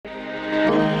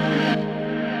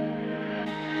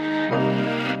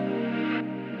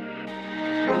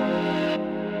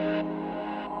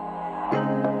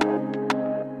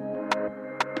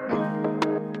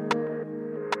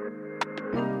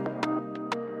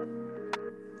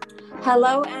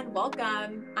Hello and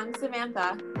welcome. I'm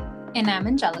Samantha, And I'm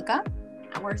Angelica.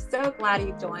 and we're so glad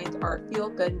you joined our Feel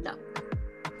Good Nook.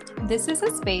 This is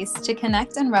a space to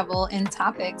connect and revel in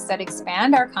topics that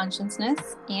expand our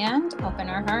consciousness and open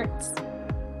our hearts.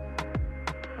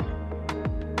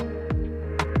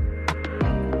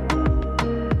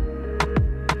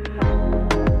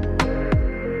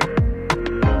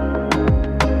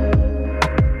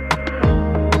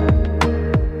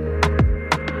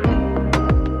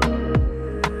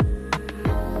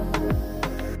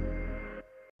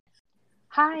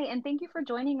 Hi, and thank you for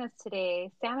joining us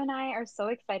today. Sam and I are so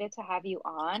excited to have you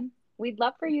on. We'd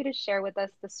love for you to share with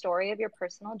us the story of your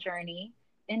personal journey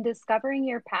in discovering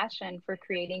your passion for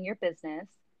creating your business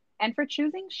and for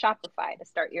choosing Shopify to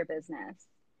start your business.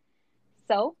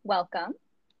 So, welcome.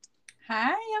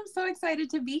 Hi, I'm so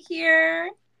excited to be here.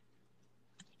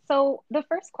 So, the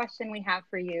first question we have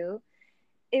for you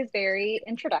is very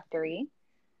introductory.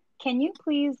 Can you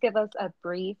please give us a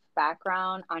brief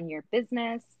background on your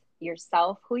business,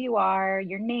 yourself, who you are,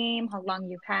 your name, how long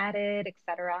you've had it,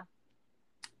 etc.?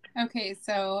 Okay,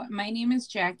 so my name is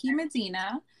Jackie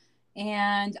Medina,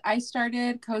 and I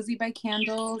started Cozy by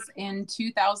Candles in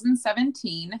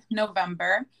 2017,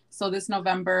 November. So this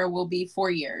November will be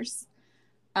 4 years.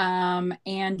 And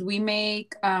we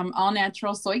make all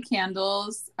natural soy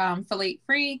candles,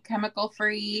 phthalate-free,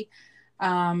 chemical-free.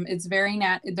 It's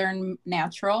they're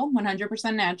natural,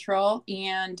 100% natural,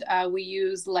 and we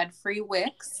use lead-free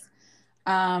wicks.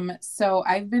 So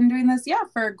I've been doing this,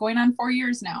 for going on 4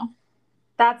 years now.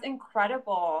 That's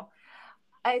incredible.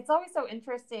 It's always so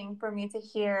interesting for me to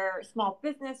hear small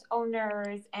business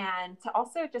owners and to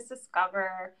also just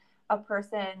discover a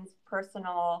person's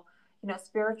personal,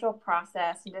 spiritual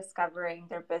process in discovering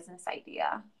their business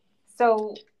idea.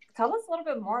 So tell us a little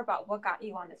bit more about what got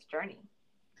you on this journey.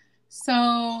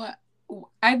 So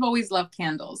I've always loved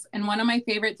candles. And one of my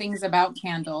favorite things about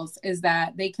candles is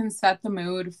that they can set the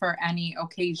mood for any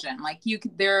occasion. Like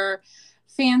they're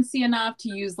fancy enough to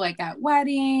use like at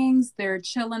weddings. They're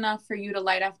chill enough for you to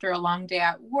light after a long day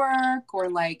at work or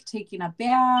like taking a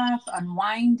bath,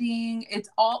 unwinding.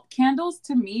 Candles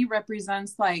to me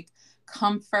represents like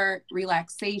comfort,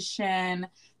 relaxation,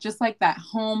 just like that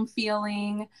home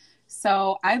feeling.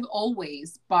 So I've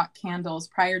always bought candles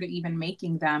prior to even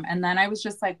making them. And then I was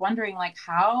just like wondering, like,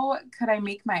 how could I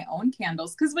make my own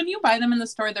candles? Because when you buy them in the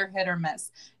store, they're hit or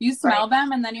miss. You smell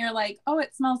them and then you're like, oh,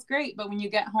 it smells great. But when you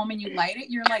get home and you light it,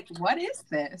 you're like, what is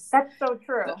this? That's so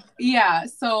true.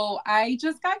 So I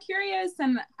just got curious,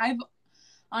 and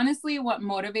honestly, what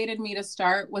motivated me to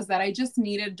start was that I just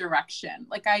needed direction.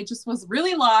 Like I just was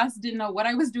really lost, didn't know what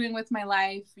I was doing with my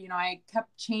life. I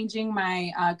kept changing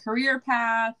my career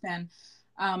path and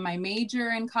my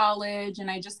major in college,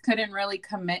 and I just couldn't really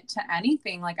commit to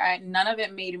anything. Like none of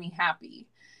it made me happy.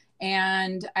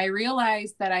 And I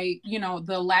realized that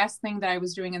the last thing that I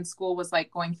was doing in school was like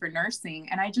going for nursing.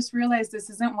 And I just realized this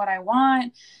isn't what I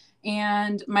want.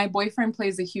 And my boyfriend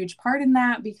plays a huge part in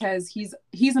that because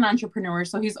he's an entrepreneur.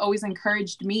 So he's always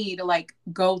encouraged me to like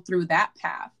go through that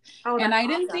path. Oh, and I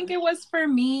didn't think it was for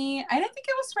me.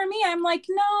 I'm like,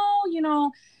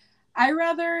 no, I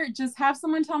rather just have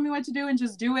someone tell me what to do and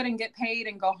just do it and get paid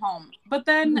and go home. But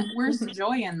then where's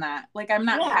joy in that? Like, I'm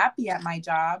not happy at my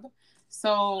job.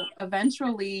 So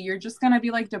eventually you're just going to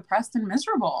be like depressed and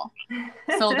miserable.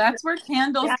 So that's where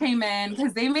candles came in,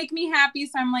 because they make me happy.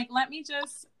 So I'm like, let me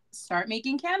just start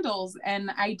making candles.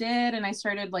 And I did. And I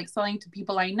started like selling to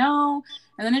people I know.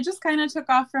 And then it just kind of took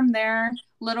off from there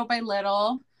little by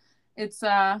little.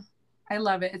 I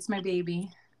love it. It's my baby.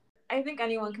 I think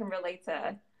anyone can relate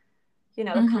to, the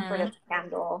comfort of a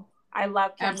candle. I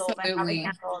love candles. Absolutely. I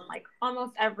have a candle in like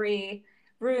almost every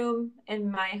room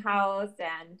in my house.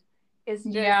 And it's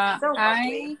just so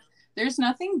lovely. There's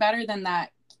nothing better than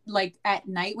that. Like at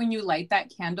night when you light that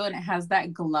candle and it has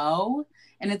that glow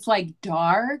and it's like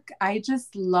dark. I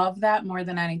just love that more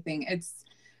than anything.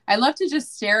 I love to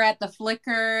just stare at the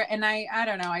flicker, and I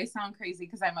don't know, I sound crazy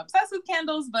because I'm obsessed with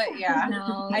candles, but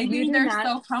No, I think they're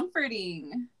so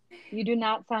comforting. You do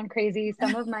not sound crazy.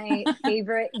 Some of my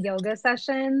favorite yoga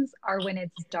sessions are when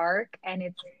it's dark and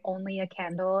it's only a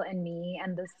candle and me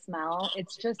and the smell.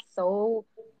 It's just so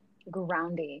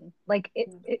grounding. Like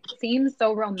it seems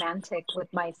so romantic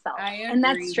with myself. And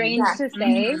that's strange to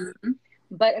say,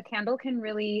 but a candle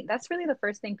that's really the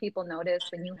first thing people notice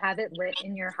when you have it lit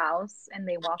in your house and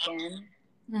they walk in.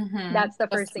 That's the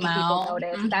first thing people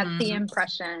notice. That's the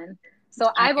impression. So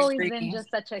I've always been just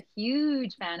such a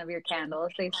huge fan of your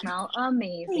candles. They smell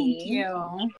amazing. Thank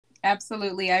you.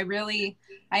 Absolutely.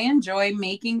 I enjoy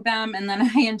making them, and then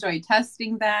I enjoy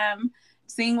testing them,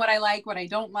 seeing what I like, what I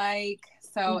don't like.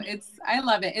 So I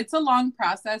love it. It's a long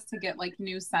process to get like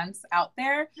new scents out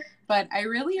there, but I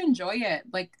really enjoy it.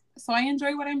 Like, so I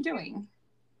enjoy what I'm doing.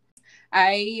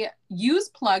 I use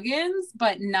plugins,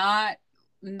 but not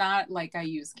like I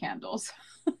use candles.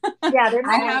 Yeah, they're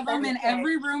I not have them in authentic.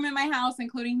 every room in my house,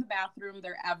 including the bathroom.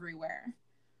 They're everywhere.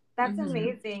 That's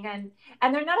amazing. And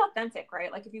they're not authentic,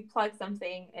 right? Like if you plug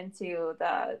something into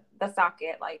the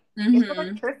socket, like it's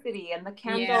electricity. And the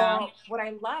candle, what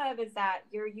I love is that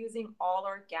you're using all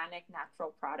organic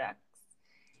natural products.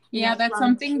 Yeah, that's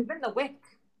something. Even the wick.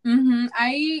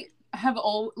 I have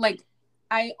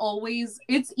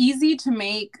it's easy to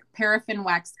make paraffin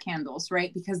wax candles,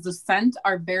 right? Because the scent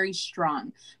are very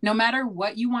strong. No matter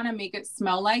what you want to make it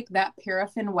smell like, that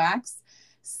paraffin wax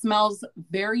smells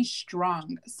very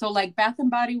strong. So like Bath and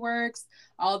Body Works,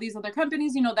 all these other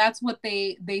companies, you know, that's what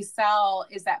they sell,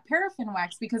 is that paraffin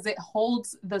wax, because it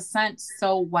holds the scent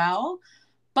so well,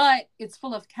 but it's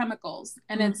full of chemicals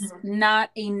and it's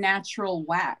not a natural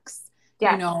wax.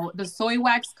 Yes. You know, the soy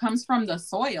wax comes from the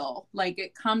soil, like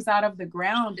it comes out of the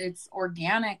ground. It's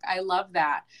organic. I love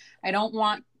that. I don't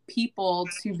want people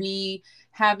to be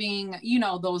having, you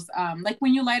know, those like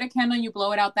when you light a candle and you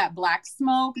blow it out, that black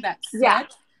smoke, that soot,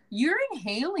 you're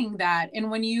inhaling that. And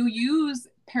when you use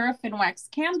paraffin wax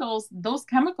candles, those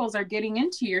chemicals are getting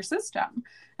into your system.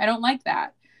 I don't like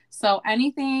that. So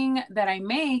anything that I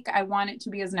make, I want it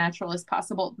to be as natural as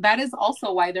possible. That is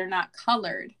also why they're not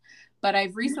colored. But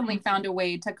I've recently found a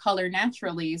way to color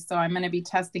naturally. So I'm going to be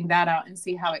testing that out and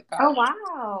see how it goes. Oh,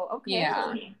 wow. Okay.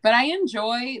 Yeah. But I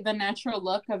enjoy the natural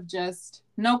look of just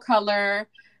no color.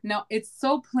 No, it's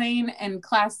so plain and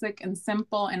classic and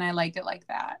simple. And I like it like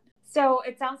that. So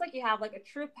it sounds like you have like a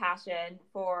true passion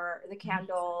for the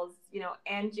candles. You know,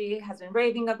 Angie has been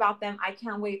raving about them. I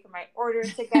can't wait for my order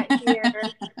to get here.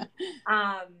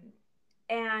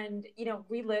 And, you know,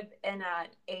 we live in an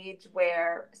age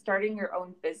where starting your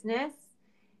own business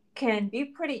can be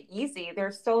pretty easy.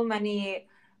 There's so many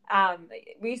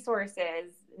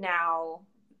resources now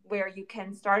where you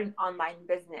can start an online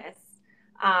business.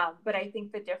 But I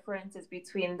think the difference is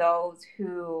between those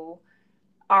who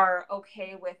are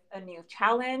okay with a new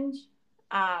challenge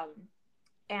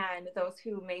and those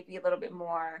who may be a little bit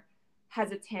more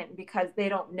hesitant because they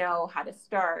don't know how to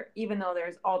start, even though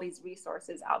there's all these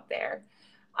resources out there.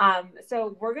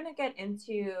 So we're going to get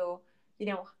into, you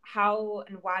know, how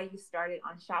and why you started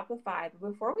on Shopify. But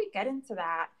before we get into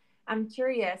that, I'm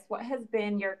curious, what has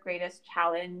been your greatest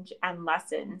challenge and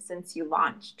lesson since you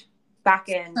launched back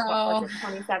in, what was it,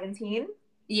 2017?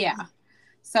 Yeah.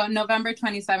 So November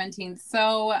 2017.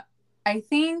 So I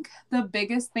think the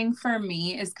biggest thing for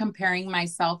me is comparing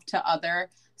myself to other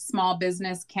small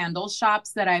business candle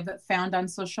shops that I've found on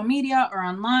social media or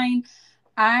online.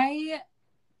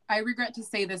 I regret to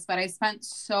say this, but I spent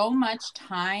so much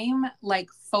time like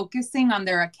focusing on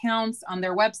their accounts, on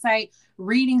their website,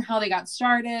 reading how they got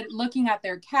started, looking at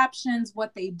their captions,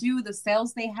 what they do, the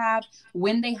sales they have,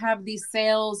 when they have these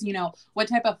sales, you know, what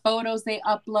type of photos they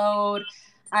upload.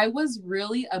 I was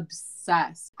really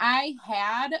obsessed. I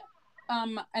had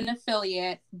an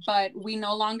affiliate, but we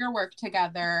no longer work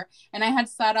together. And I had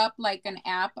set up like an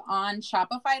app on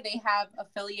Shopify. They have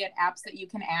affiliate apps that you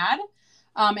can add.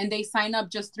 And they sign up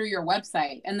just through your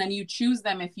website, and then you choose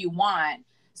them if you want.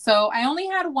 So I only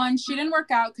had one. She didn't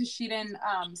work out because she didn't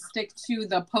stick to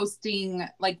the posting,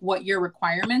 like what your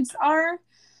requirements are.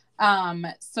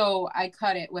 So I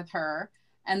cut it with her.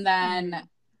 And then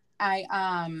I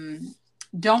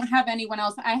don't have anyone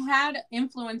else. I had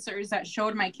influencers that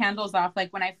showed my candles off.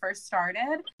 Like when I first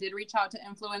started, did reach out to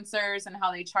influencers and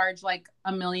how they charge like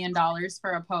 $1 million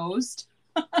for a post.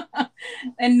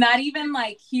 And not even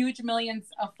like huge millions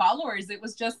of followers. It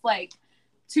was just like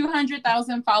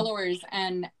 200,000 followers.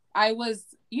 And I was,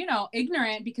 you know,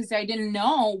 ignorant because I didn't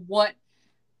know what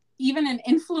even an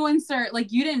influencer,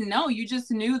 like you didn't know, you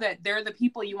just knew that they're the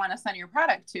people you want to send your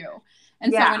product to.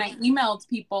 And so when I emailed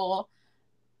people,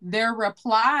 their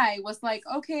reply was like,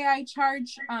 okay, I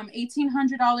charge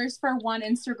 $1,800 for one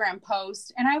Instagram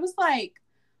post. And I was like,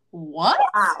 what?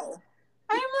 Wow.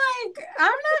 I'm like, I'm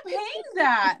not paying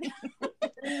that.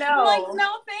 No. I'm like,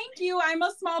 no, thank you. I'm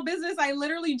a small business. I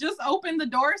literally just opened the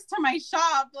doors to my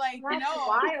shop. Like, that's no.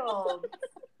 Wild.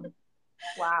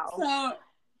 Wow. So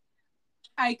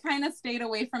I kind of stayed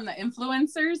away from the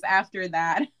influencers after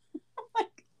that.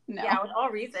 Like, No. Yeah, with all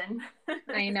reason.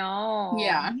 I know.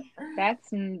 Yeah. That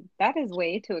is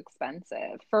way too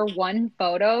expensive for one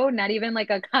photo, not even like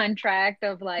a contract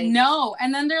of like. No.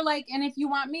 And then they're like, and if you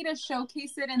want me to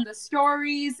showcase it in the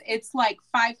stories, it's like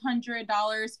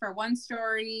 $500 for one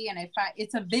story. And if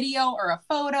it's a video or a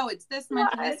photo, it's this much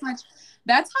and this much.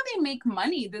 That's how they make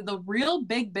money. The real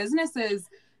big businesses,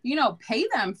 you know, pay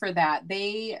them for that.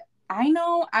 I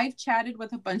know I've chatted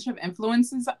with a bunch of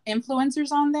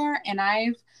influencers on there, and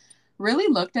I've really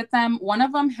looked at them. One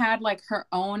of them had like her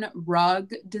own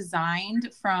rug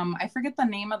designed from, I forget the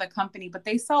name of the company, but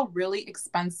they sell really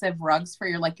expensive rugs for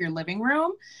your living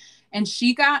room. And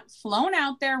she got flown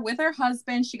out there with her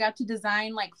husband. She got to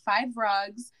design like 5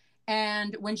 rugs.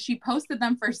 And when she posted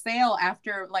them for sale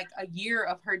after like a year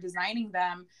of her designing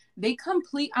them,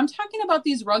 I'm talking about,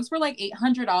 these rugs were like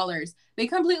 $800. They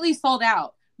completely sold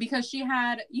out because she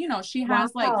has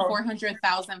like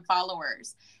 400,000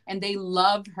 followers, and they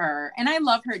love her. And I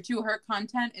love her too. Her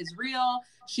content is real.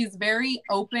 She's very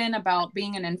open about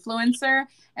being an influencer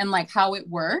and like how it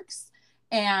works.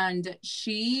 And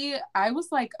I was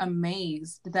like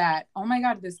amazed that, oh my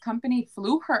God, this company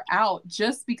flew her out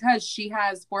just because she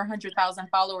has 400,000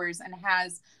 followers and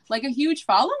has like a huge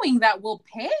following that will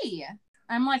pay.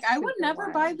 I'm like, I would never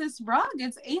buy this rug.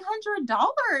 It's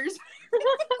 $800.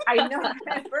 I know.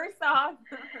 First off,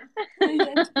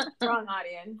 wrong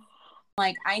audience.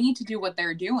 Like, I need to do what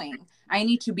they're doing. I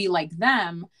need to be like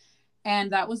them.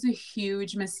 And that was a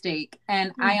huge mistake.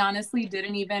 And I honestly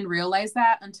didn't even realize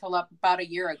that until about a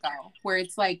year ago, where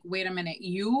it's like, wait a minute,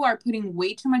 you are putting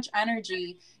way too much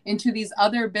energy into these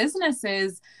other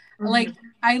businesses. Like,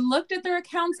 I looked at their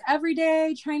accounts every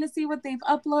day trying to see what they've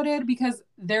uploaded, because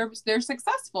they're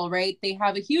successful, right? They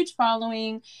have a huge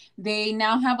following. They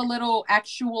now have a little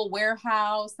actual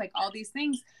warehouse, like all these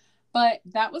things. But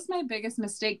that was my biggest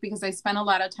mistake, because I spent a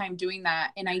lot of time doing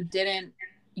that, and I didn't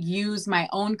use my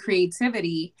own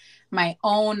creativity, my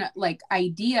own like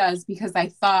ideas, because I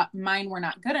thought mine were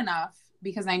not good enough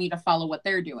because I need to follow what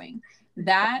they're doing.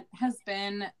 That has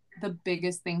been the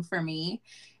biggest thing for me.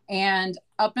 And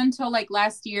up until like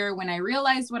last year, when I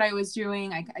realized what I was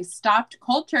doing, I stopped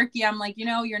cold turkey. I'm like,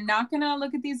 you're not going to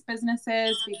look at these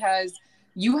businesses because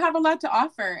you have a lot to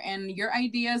offer and your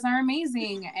ideas are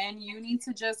amazing, and you need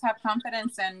to just have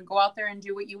confidence and go out there and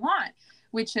do what you want,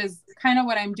 which is kind of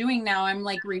what I'm doing now. I'm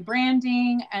like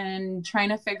rebranding and trying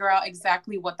to figure out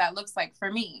exactly what that looks like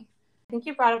for me. I think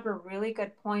you brought up a really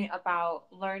good point about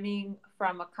learning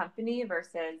from a company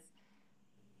versus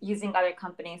using other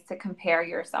companies to compare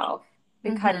yourself,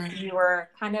 because you were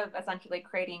kind of essentially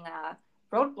creating a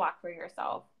roadblock for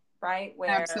yourself, right? Where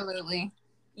absolutely,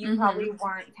 you probably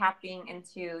weren't tapping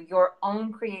into your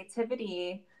own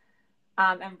creativity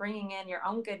and bringing in your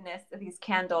own goodness to these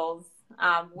candles,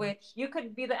 which you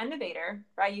could be the innovator,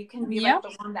 right? You can be like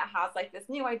the one that has like this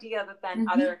new idea that then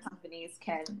other companies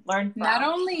can learn from. Not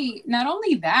only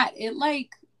that,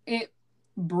 it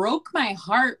broke my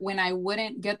heart when I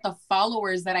wouldn't get the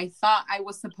followers that I thought I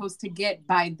was supposed to get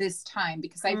by this time,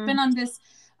 because I've been on this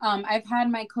I've had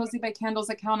my Cozy by Candles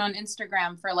account on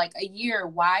Instagram for like a year.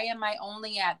 Why am I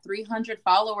only at 300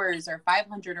 followers or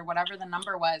 500 or whatever the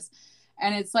number was?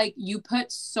 And it's like, you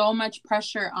put so much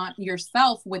pressure on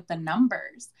yourself with the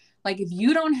numbers. Like, if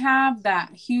you don't have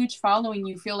that huge following,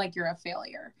 you feel like you're a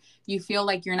failure. You feel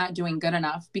like you're not doing good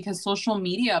enough, because social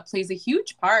media plays a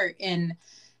huge part in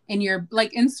your,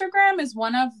 like, Instagram is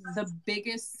one of the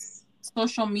biggest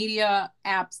social media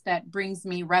apps that brings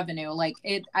me revenue. Like,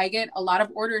 I get a lot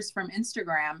of orders from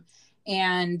Instagram,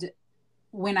 and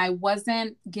when I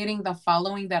wasn't getting the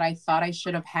following that I thought I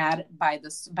should have had by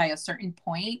a certain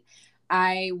point,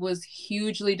 I was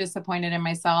hugely disappointed in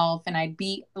myself, and I'd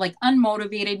be like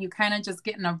unmotivated. You kind of just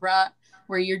get in a rut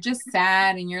where you're just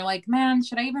sad and you're like, man,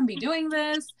 should I even be doing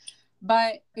this?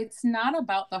 But it's not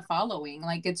about the following.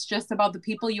 Like, it's just about the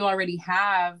people you already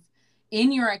have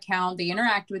in your account. They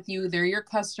interact with you. They're your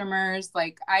customers.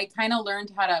 Like, I kind of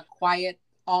learned how to quiet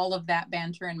all of that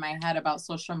banter in my head about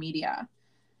social media.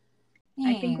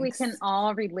 Thanks. I think we can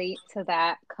all relate to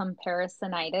that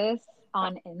comparisonitis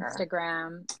on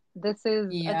Instagram. This is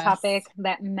a topic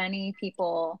that many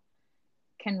people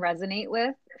can resonate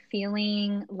with,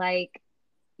 feeling like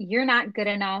you're not good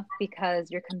enough because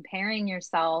you're comparing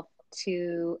yourself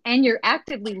to, and you're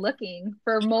actively looking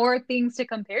for more things to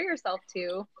compare yourself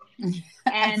to.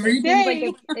 And it seems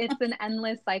like it's an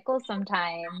endless cycle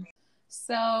sometimes.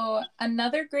 So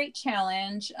another great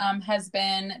challenge has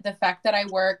been the fact that I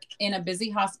work in a busy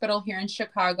hospital here in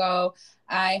Chicago.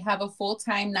 I have a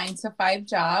full-time 9 to 5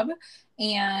 job.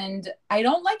 And I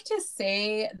don't like to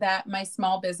say that my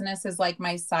small business is like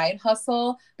my side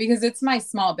hustle because it's my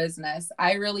small business.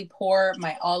 I really pour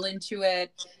my all into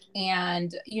it.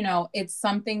 And, it's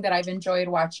something that I've enjoyed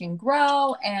watching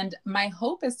grow. And my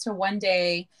hope is to one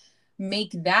day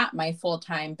make that my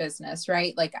full-time business,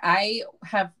 right? Like I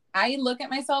look at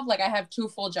myself like I have two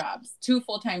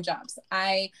full-time jobs.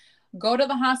 I go to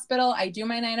the hospital, I do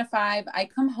my 9 to 5, I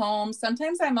come home.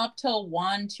 Sometimes I'm up till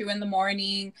 1, 2 in the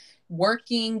morning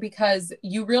working because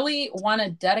you really want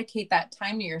to dedicate that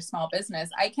time to your small business.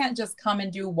 I can't just come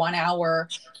and do 1 hour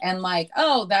and like,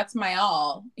 oh, that's my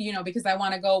all, because I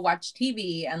want to go watch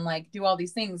TV and like do all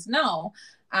these things. No,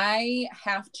 I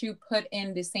have to put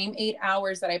in the same 8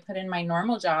 hours that I put in my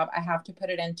normal job. I have to put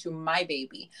it into my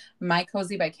baby, my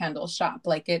Cozy by Candle shop.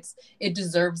 Like it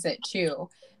deserves it too.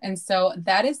 And so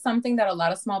that is something that a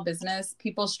lot of small business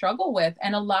people struggle with.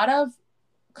 And a lot of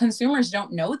consumers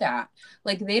don't know that.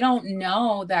 Like they don't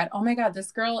know that, oh my God,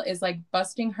 this girl is like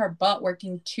busting her butt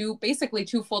working basically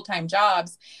two full-time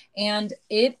jobs. And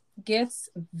it gets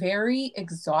very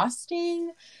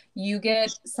exhausting. You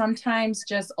get sometimes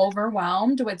just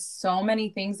overwhelmed with so many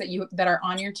things that are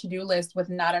on your to-do list with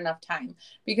not enough time.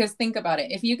 Because think about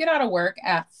it. If you get out of work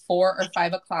at 4 or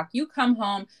 5 o'clock, you come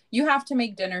home, you have to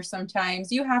make dinner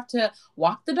sometimes, you have to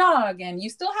walk the dog, and you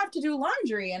still have to do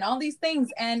laundry and all these things.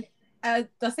 And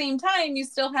at the same time, you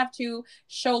still have to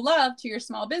show love to your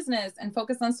small business and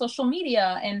focus on social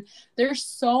media. And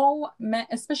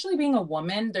especially being a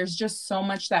woman, there's just so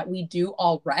much that we do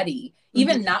already,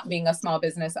 even not being a small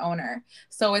business owner.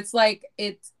 So it's like,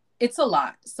 it's a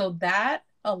lot. So that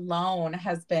alone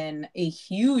has been a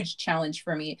huge challenge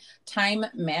for me. Time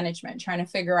management, trying to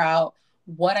figure out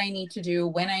what I need to do,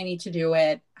 when I need to do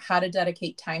it, how to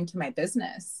dedicate time to my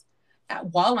business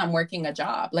while I'm working a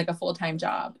job, like a full-time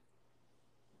job.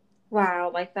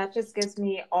 Wow, like that just gives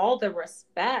me all the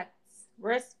respect,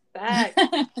 especially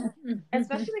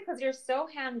because you're so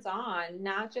hands-on,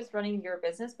 not just running your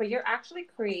business, but you're actually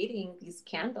creating these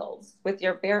candles with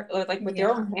your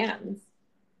your own hands.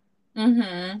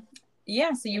 Mm-hmm.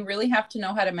 Yeah, so you really have to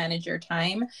know how to manage your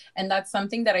time. And that's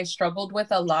something that I struggled with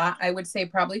a lot. I would say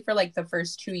probably for like the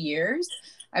first 2 years,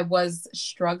 I was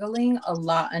struggling a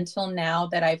lot until now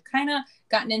that I've kind of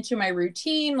gotten into my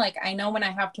routine. Like I know when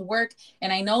I have to work,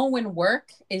 and I know when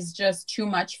work is just too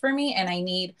much for me and I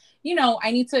need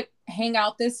to hang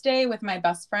out this day with my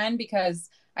best friend because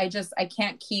I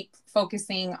can't keep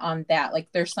focusing on that. Like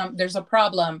there's a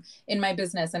problem in my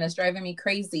business and it's driving me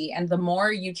crazy. And the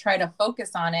more you try to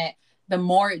focus on it, the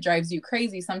more it drives you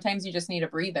crazy. Sometimes you just need a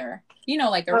breather,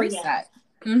 like a reset.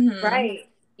 Yeah. Mm-hmm. Right.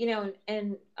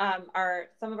 In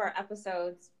some of our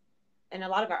episodes, in a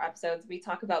lot of our episodes, we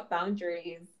talk about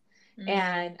boundaries. Mm-hmm.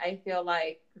 And I feel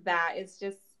like that is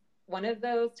just one of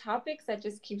those topics that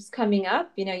just keeps coming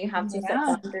up. You have to set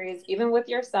boundaries even with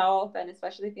yourself, and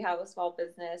especially if you have a small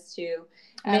business, to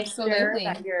make sure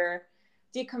that you're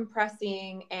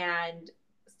decompressing and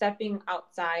stepping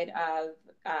outside of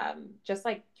just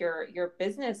like your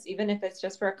business, even if it's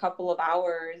just for a couple of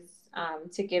hours,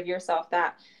 to give yourself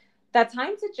that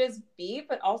time to just be.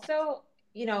 But also,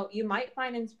 you might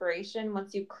find inspiration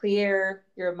once you clear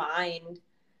your mind.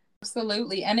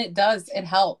 Absolutely. And it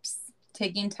helps.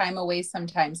 Taking time away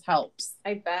sometimes helps.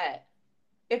 I bet.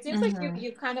 It seems like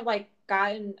you kind of like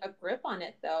gotten a grip on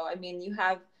it, though. I mean, you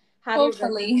have had your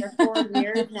business for 4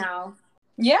 years now.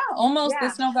 Yeah, almost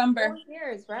this November. 4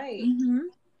 years, right? Mm-hmm.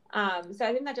 So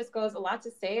I think that just goes a lot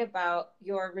to say about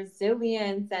your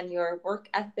resilience and your work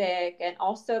ethic, and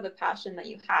also the passion that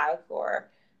you have for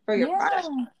your product.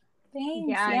 Thanks.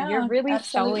 Yeah, you're really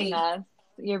showing us.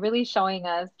 You're really showing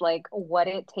us like what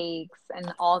it takes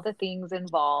and all the things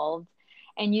involved,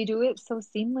 and you do it so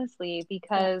seamlessly.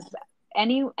 Because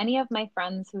any of my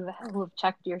friends who have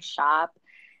checked your shop,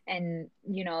 and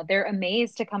they're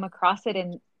amazed to come across it,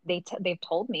 and they've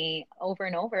told me over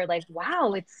and over, like,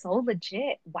 wow, it's so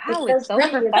legit. Wow, it's so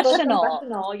professional. It's so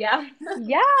professional. Yeah.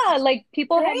 Yeah, like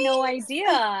people had no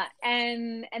idea.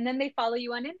 And then they follow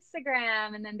you on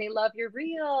Instagram, and then they love your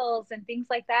reels and things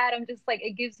like that. I'm just like,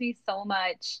 it gives me so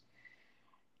much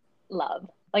love.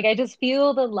 Like I just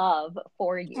feel the love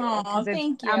for you. Oh,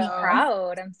 thank you. I'm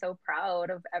proud. I'm so proud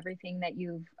of everything that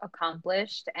you've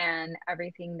accomplished and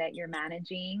everything that you're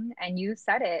managing. And you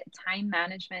said it, time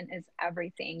management is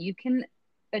everything. You can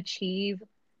achieve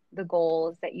the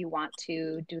goals that you want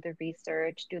to, do the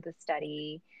research, do the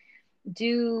study,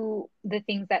 do the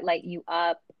things that light you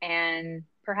up, and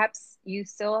perhaps you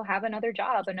still have another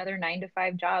job, another 9 to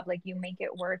 5 job, like you make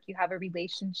it work, you have a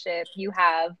relationship, you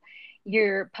have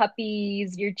your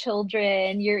puppies, your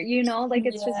children, like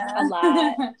it's just a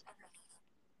lot.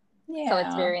 Yeah. So it's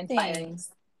Yeah. very inspiring.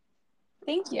 Thanks.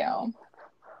 Thank you.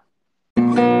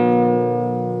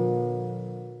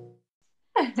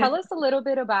 Tell us a little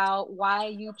bit about why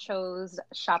you chose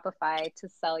Shopify to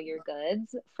sell your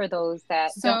goods for those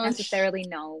that don't So, necessarily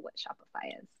know what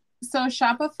Shopify is. So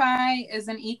Shopify is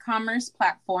an e-commerce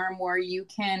platform where you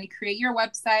can create your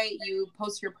website, you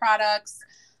post your products.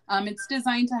 It's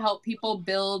designed to help people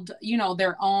build,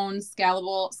 their own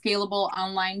scalable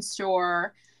online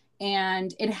store.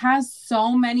 And it has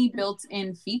so many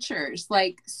built-in features,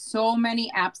 like so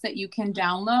many apps that you can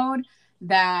download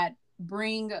that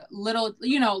bring little,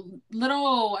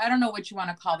 I don't know what you want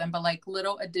to call them, but like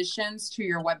little additions to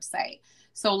your website.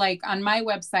 So like on my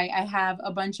website, I have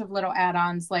a bunch of little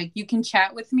add-ons. Like you can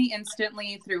chat with me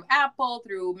instantly through Apple,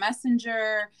 through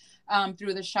Messenger,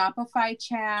 through the Shopify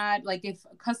chat. Like if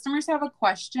customers have a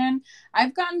question,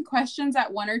 I've gotten questions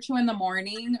at 1 or 2 in the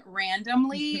morning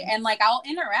randomly, and like I'll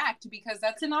interact because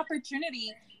that's an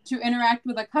opportunity to interact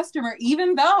with a customer,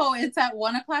 even though it's at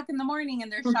 1 o'clock in the morning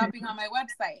and they're shopping on my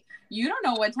website. You don't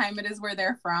know what time it is where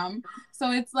they're from.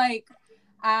 So it's like,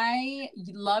 I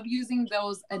love using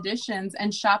those additions,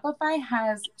 and Shopify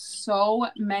has so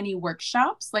many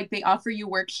workshops. Like they offer you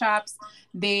workshops.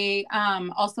 They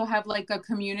also have like a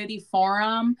community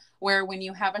forum where when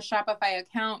you have a Shopify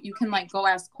account, you can like go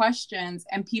ask questions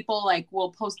and people like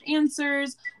will post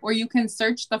answers, or you can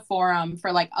search the forum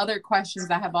for like other questions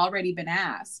that have already been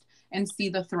asked and see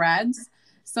the threads.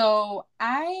 So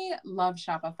I love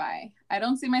Shopify. I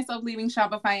don't see myself leaving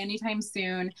Shopify anytime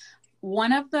soon.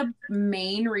 One of the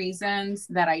main reasons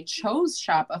that I chose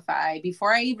Shopify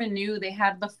before I even knew they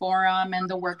had the forum and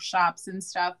the workshops and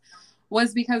stuff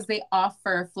was because they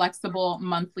offer flexible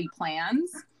monthly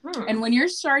plans. And when you're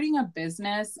starting a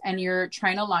business and you're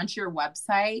trying to launch your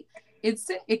website,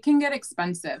 it can get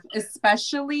expensive,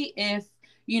 especially if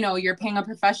you're paying a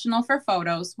professional for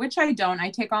photos, which I don't.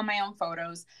 I take all my own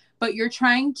photos, but you're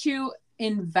trying to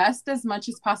invest as much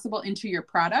as possible into your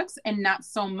products and not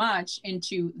so much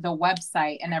into the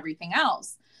website and everything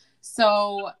else.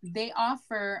 So they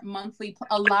offer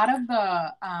a lot of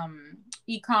the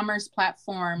e-commerce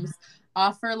platforms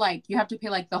offer like you have to pay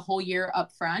like the whole year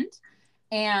up front,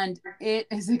 and it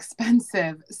is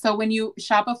expensive. So when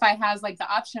Shopify has like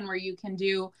the option where you can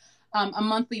do a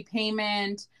monthly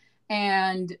payment,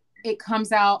 and it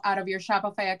comes out of your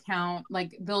Shopify account.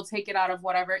 Like they'll take it out of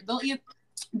whatever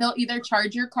they'll either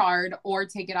charge your card or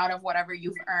take it out of whatever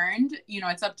you've earned.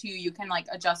 It's up to you. You can like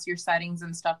adjust your settings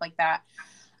and stuff like that.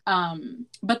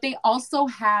 But they also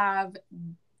have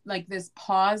like this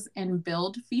pause and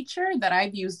build feature that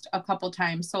I've used a couple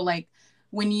times. So like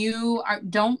when you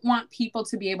don't want people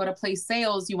to be able to place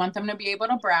sales, you want them to be able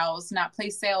to browse, not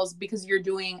place sales because you're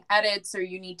doing edits or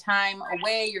you need time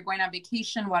away, you're going on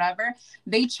vacation, whatever.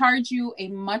 They charge you a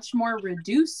much more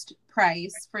reduced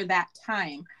price for that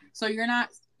time. So you're not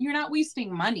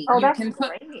wasting money. Oh, You that's can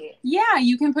great.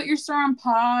 you can put your store on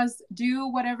pause,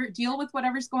 deal with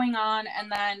whatever's going on,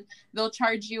 and then they'll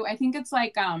charge you. I think it's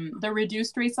like the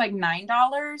reduced rate's like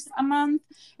 $9 a month.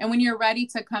 And when you're ready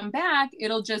to come back,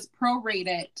 it'll just prorate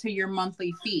it to your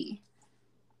monthly fee.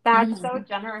 That's so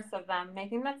generous of them. And I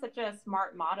think that's such a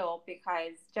smart model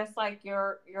because just like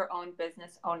your own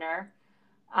business owner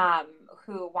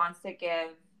who wants to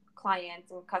give clients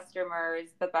and customers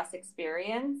the best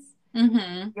experience,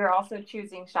 you're also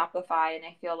choosing Shopify, and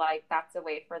I feel like that's a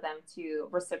way for them to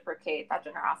reciprocate that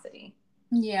generosity.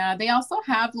 Yeah, they also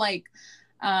have like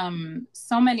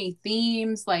so many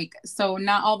themes, like so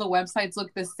not all the websites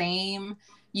look the same.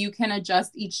 You can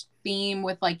adjust each theme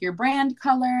with like your brand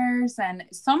colors and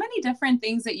so many different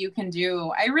things that you can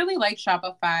do. I really like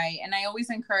Shopify, and I always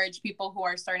encourage people who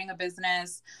are starting a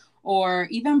business or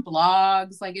even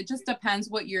blogs. Like it just depends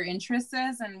what your interest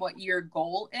is and what your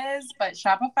goal is, but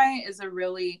Shopify is a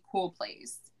really cool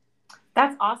place.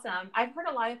 That's awesome. I've heard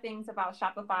a lot of things about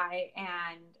Shopify,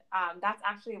 and that's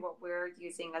actually what we're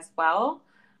using as well.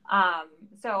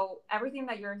 So everything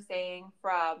that you're saying,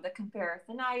 from the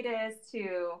comparisonitis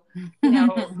to,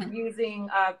 using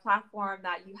a platform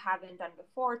that you haven't done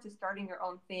before to starting your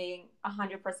own thing,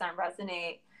 100%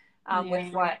 resonate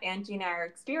with what Angie and I are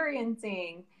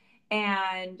experiencing.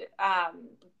 And,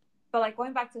 but like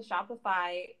going back to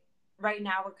Shopify, right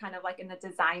now we're kind of like in the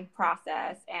design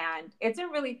process, and it's been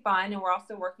really fun. And we're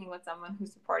also working with someone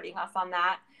who's supporting us on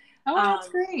that. Oh, that's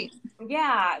great.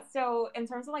 Yeah. So in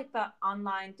terms of like the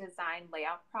online design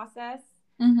layout process,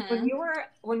 Mm-hmm.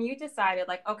 When you decided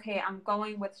like, okay, I'm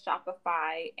going with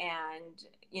Shopify and,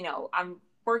 I'm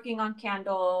working on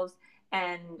candles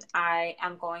and I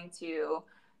am going to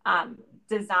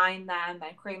design them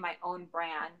and create my own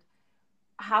brand.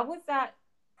 How was that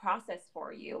process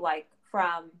for you? Like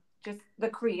from just the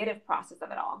creative process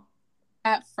of it all?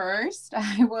 At first,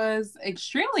 I was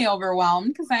extremely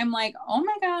overwhelmed because I'm like, oh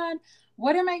my God,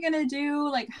 what am I going to do?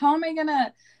 Like, how am I going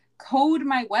to code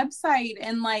my website?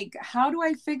 And like, how do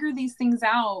I figure these things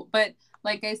out? But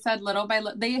like I said, little by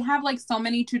little, they have like so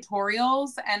many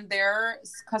tutorials and their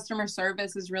customer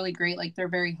service is really great. Like, they're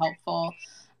very helpful.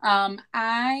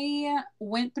 I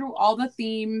went through all the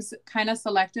themes, kind of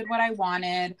selected what I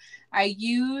wanted. I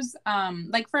use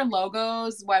like for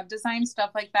logos, web design,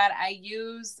 stuff like that. I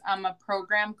use a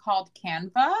program called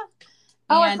Canva,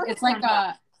 Oh, I've and heard of it's like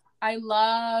Canva. I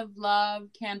love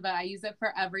Canva. I use it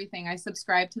for everything. I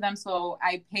subscribe to them, so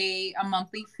I pay a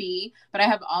monthly fee, but I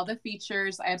have all the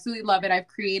features. I absolutely love it. I've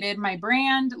created my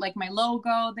brand, like my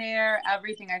logo there,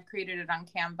 everything. I've created it on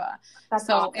Canva. That's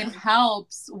So it awesome.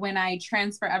 helps when I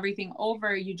transfer everything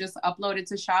over. You just upload it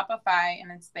to Shopify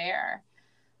and it's there.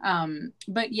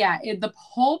 But yeah, the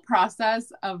whole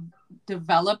process of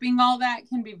developing all that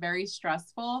can be very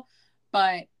stressful.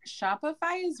 But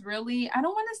Shopify is really, I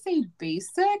don't want to say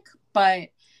basic, but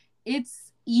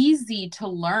it's easy to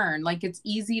learn. Like, it's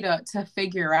easy to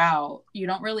figure out. You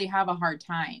don't really have a hard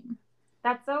time.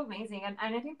 That's so amazing. And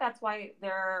I think that's why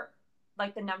there,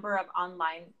 like the number of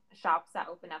online shops that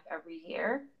open up every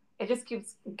year, it just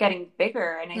keeps getting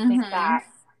bigger. And I think Mm-hmm. that,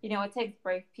 it takes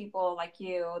brave people like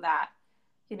you that,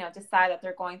 decide that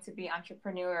they're going to be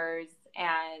entrepreneurs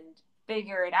and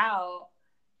figure it out,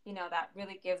 that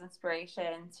really gives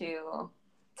inspiration to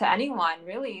anyone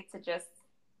really to just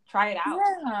try it out,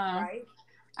 Yeah. right?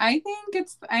 I think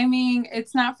I mean,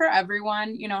 it's not for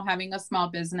everyone, having a small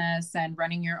business and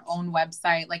running your own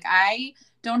website. Like, I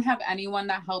don't have anyone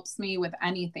that helps me with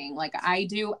anything. Like, I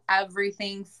do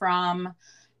everything from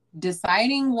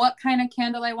deciding what kind of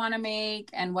candle I want to make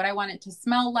and what I want it to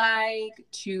smell like,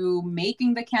 to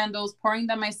making the candles, pouring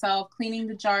them myself, cleaning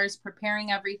the jars,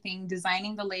 preparing everything,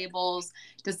 designing the labels,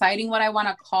 deciding what I want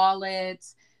to call it,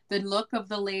 the look of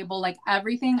the label, like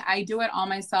everything. I do it all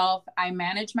myself. I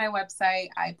manage my website.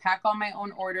 I pack all my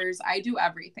own orders. I do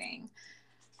everything.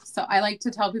 So I like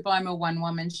to tell people I'm a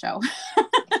one-woman show.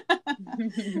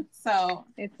 So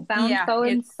It sounds yeah, so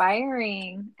it's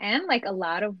inspiring and like a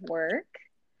lot of work.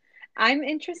 I'm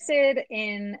interested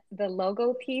in the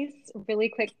logo piece really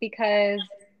quick because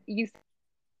you used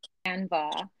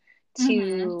Canva mm-hmm,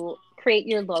 to create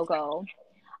your logo.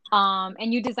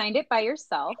 And you designed it by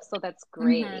yourself, so that's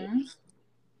great. mm-hmm.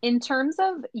 In terms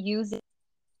of using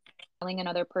selling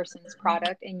another person's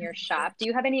product in your shop, do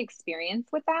you have any experience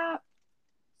with that?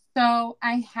 So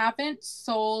I haven't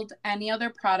sold any other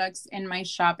products in my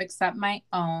shop except my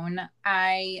own.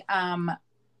 I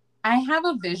have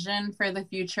a vision for the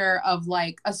future of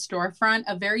like a storefront,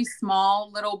 a very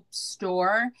small little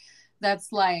store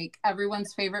that's like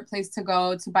everyone's favorite place to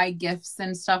go to buy gifts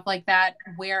and stuff like that,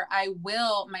 where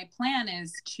my plan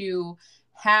is to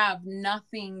have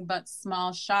nothing but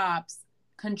small shops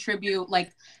contribute,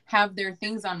 like have their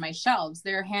things on my shelves,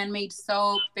 their handmade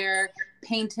soap, their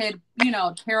painted,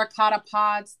 terracotta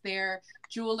pots, their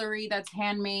jewelry that's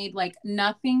handmade, like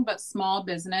nothing but small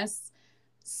business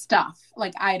stuff,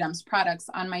 like items, products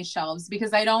on my shelves,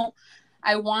 because I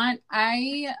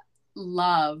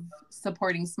love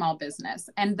supporting small business.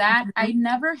 And that I Mhm.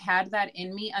 never had that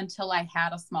in me until I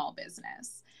had a small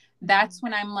business. That's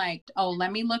when I'm like, oh,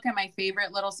 let me look at my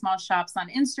favorite little small shops on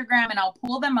Instagram and I'll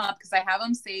pull them up because I have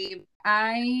them saved.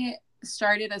 I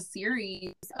started a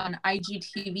series on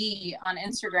IGTV on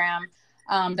Instagram,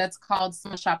 that's called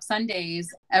Small Shop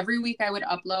Sundays. Every week I would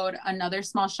upload another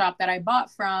small shop that I bought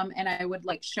from, and I would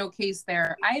like showcase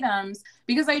their items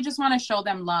because I just want to show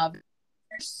them love. They're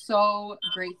so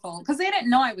grateful because they didn't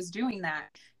know I was doing that.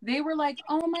 They were like,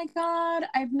 oh my God,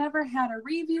 I've never had a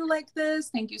review like this.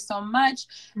 Thank you so much.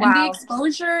 And the Wow.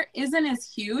 exposure isn't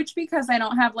as huge because I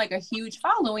don't have like a huge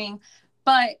following,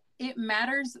 but it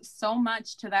matters so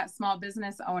much to that small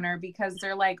business owner because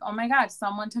they're like, oh my God,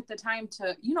 someone took the time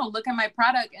to, look at my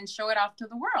product and show it off to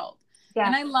the world.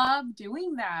 And Yes. I love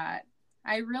doing that.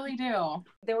 I really do.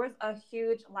 There was a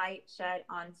huge light shed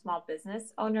on small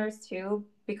business owners too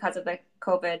because of the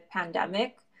COVID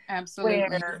pandemic, Absolutely.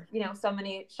 where, so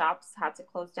many shops had to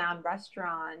close down,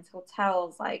 restaurants,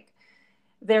 hotels, like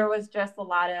there was just a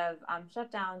lot of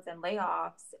shutdowns and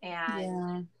layoffs. And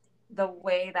Yeah. the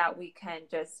way that we can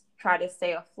just try to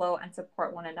stay afloat and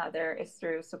support one another is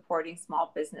through supporting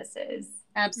small businesses.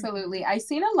 Absolutely. I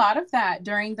seen a lot of that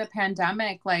during the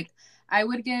pandemic. Like, I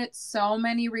would get so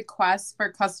many requests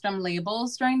for custom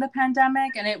labels during the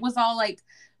pandemic. And it was all like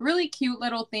really cute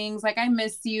little things like I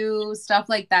miss you, stuff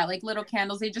like that, like little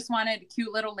candles. They just wanted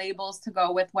cute little labels to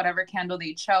go with whatever candle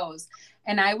they chose.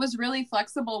 And I was really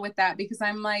flexible with that because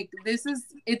I'm like,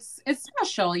 it's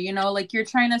special, you know, like you're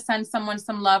trying to send someone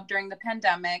some love during the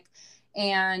pandemic.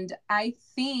 And I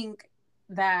think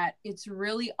that it's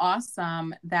really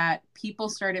awesome that people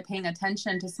started paying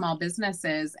attention to small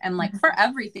businesses and like for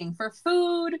everything, for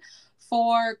food,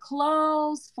 for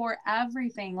clothes, for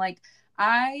everything. Like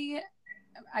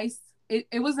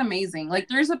it was amazing. Like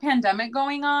there's a pandemic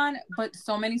going on, but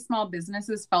so many small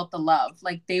businesses felt the love.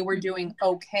 Like they were doing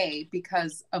okay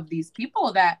because of these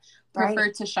people that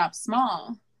preferred to shop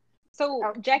small.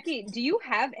 So Jackie, do you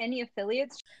have any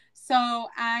affiliates? So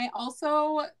I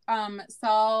also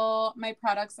sell my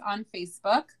products on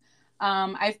Facebook.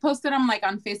 I've posted them like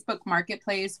on Facebook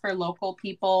Marketplace for local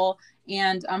people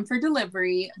and for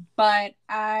delivery, but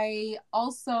I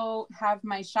also have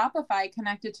my Shopify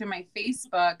connected to my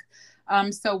Facebook.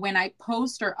 So when I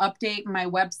post or update my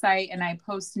website and I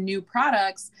post new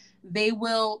products, they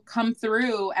will come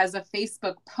through as a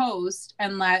Facebook post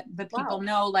and let the people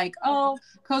know like, oh,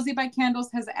 Cozy by Candles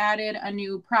has added a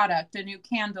new product, a new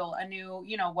candle, a new,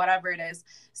 you know, whatever it is.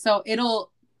 So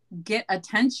it'll get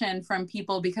attention from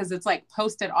people because it's like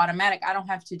posted automatic. I don't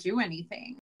have to do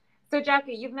anything. So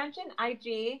Jackie, you've mentioned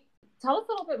IG. Tell us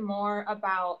a little bit more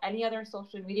about any other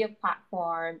social media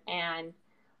platform and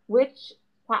which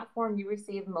platform you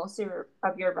receive most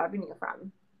of your revenue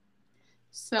from.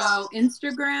 So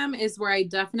Instagram is where I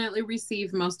definitely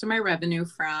receive most of my revenue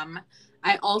from.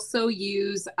 I also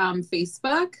use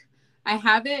Facebook. I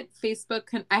have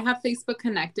Facebook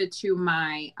connected to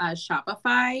my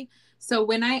Shopify. So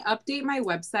when I update my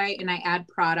website and I add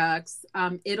products,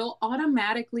 it'll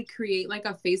automatically create like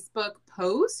a Facebook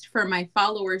post for my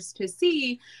followers to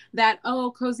see that,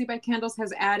 oh, Cozy by Candles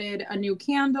has added a new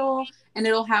candle, and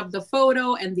it'll have the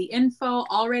photo and the info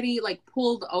already like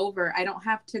pulled over. I don't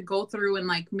have to go through and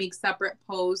like make separate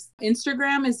posts.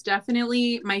 Instagram is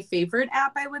definitely my favorite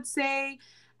app, I would say.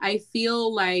 I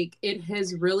feel like it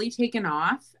has really taken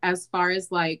off as far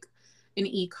as like an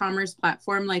e-commerce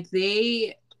platform. Like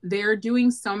they're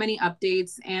doing so many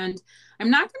updates, and I'm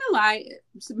not going to lie,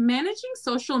 managing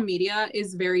social media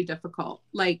is very difficult.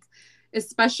 Like,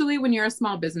 especially when you're a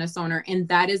small business owner, and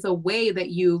that is a way that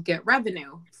you get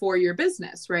revenue for your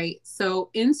business, right? So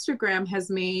Instagram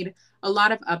has made a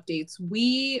lot of updates.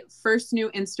 We first knew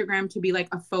Instagram to be like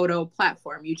a photo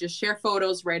platform. You just share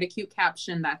photos, write a cute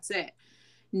caption, that's it.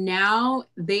 Now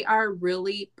they are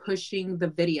really pushing the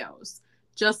videos,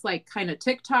 just like kind of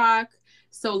TikTok.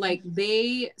 So like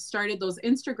they started those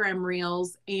Instagram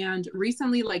reels, and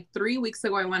recently, like 3 weeks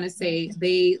ago, I want to say,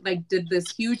 they like did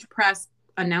this huge press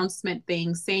announcement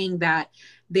thing saying that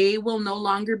they will no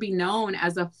longer be known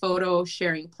as a photo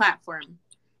sharing platform.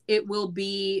 It will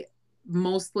be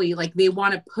mostly like they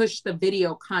want to push the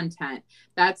video content.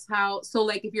 That's how, so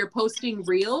like if you're posting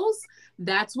reels,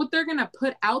 that's what they're going to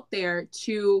put out there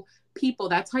to people.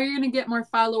 That's how you're going to get more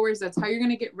followers. That's how you're going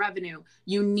to get revenue.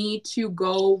 You need to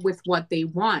go with what they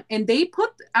want. And they put,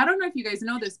 I don't know if you guys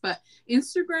know this, but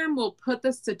Instagram will put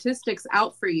the statistics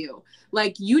out for you.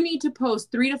 Like you need to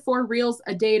post 3 to 4 reels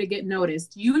a day to get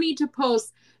noticed. You need to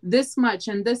post this much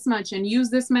and use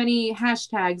this many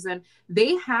hashtags. And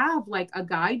they have like a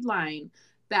guideline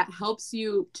that helps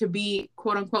you to be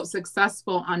quote unquote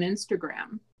successful on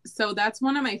Instagram. So that's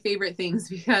one of my favorite things,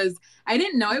 because I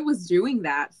didn't know I was doing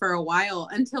that for a while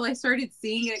until I started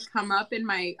seeing it come up in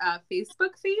my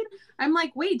Facebook feed. I'm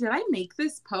like, wait, did I make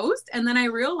this post? And then I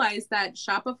realized that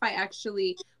Shopify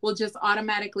actually will just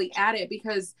automatically add it,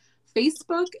 because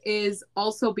Facebook is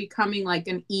also becoming like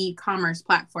an e-commerce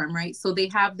platform, right? So they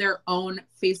have their own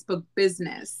Facebook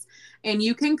business, and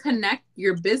you can connect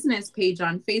your business page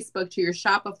on Facebook to your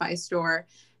Shopify store.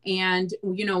 And,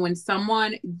 you know, when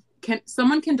someone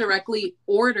can directly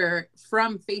order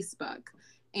from Facebook,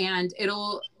 and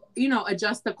it'll, you know,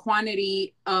 adjust the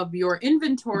quantity of your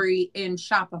inventory in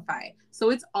Shopify.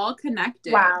 So it's all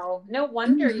connected. Wow. No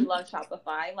wonder you love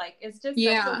Shopify. Like it's just such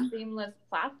a seamless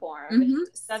platform.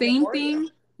 Same thing.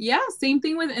 Yeah. Same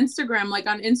thing with Instagram. Like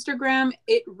on Instagram,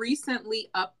 it recently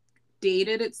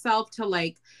updated itself to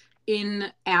like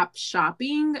in-app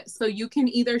shopping. So you can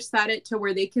either set it to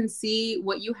where they can see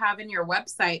what you have in your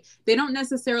website. They don't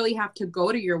necessarily have to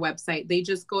go to your website. They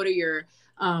just go to your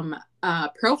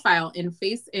profile in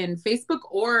Facebook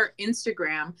or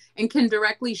Instagram and can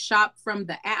directly shop from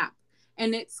the app.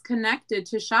 And it's connected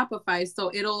to Shopify, so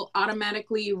it'll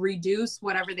automatically reduce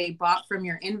whatever they bought from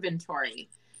your inventory.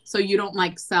 So you don't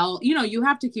like sell, you know, you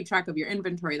have to keep track of your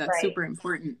inventory. That's super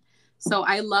important. So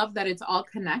I love that it's all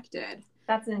connected.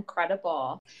 That's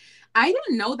incredible. I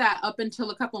didn't know that up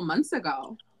until a couple months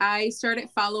ago. I started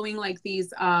following like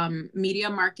these media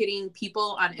marketing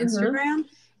people on Instagram,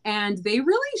 and they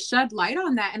really shed light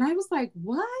on that. And I was like,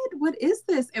 what is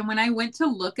this? And when I went to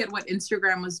look at what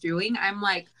Instagram was doing, I'm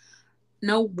like,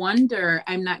 no wonder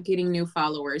I'm not getting new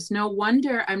followers. No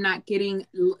wonder I'm not getting,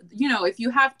 if you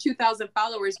have 2,000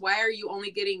 followers, why are you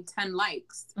only getting 10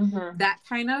 likes? That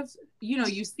kind of,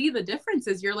 you see the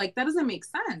differences. You're like, that doesn't make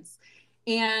sense.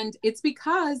 And it's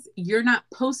because you're not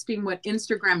posting what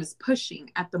Instagram is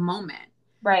pushing at the moment.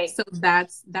 Right. So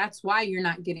that's why you're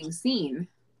not getting seen.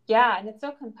 Yeah. And it's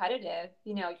so competitive.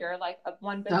 You're like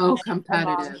one business So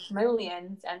competitive.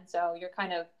 Millions. And so you're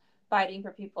kind of fighting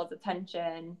for people's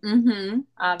attention. And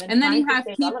then you have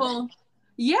people,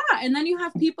 and then you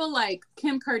have people like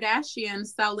Kim Kardashian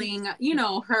selling,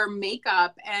 her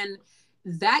makeup, and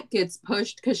that gets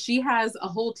pushed because she has a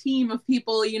whole team of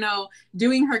people,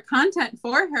 doing her content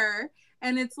for her.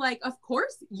 And it's like, of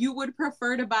course you would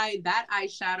prefer to buy that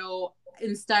eyeshadow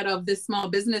instead of this small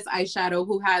business eyeshadow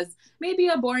who has maybe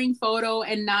a boring photo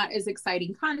and not as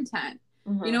exciting content.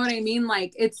 You know what I mean?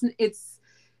 Like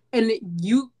and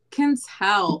you can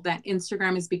tell that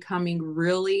Instagram is becoming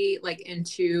really like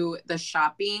into the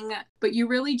shopping, but you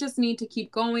really just need to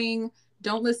keep going.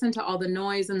 Don't listen to all the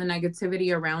noise and the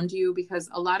negativity around you, because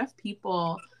a lot of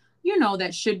people,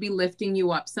 that should be lifting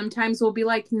you up sometimes will be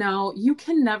like, no, you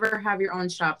can never have your own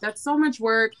shop. That's so much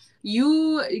work.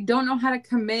 You don't know how to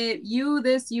commit, you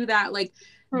this, you that. Like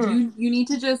you need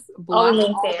to just block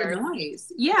all the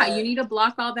noise. Yeah. You need to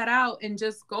block all that out and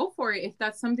just go for it if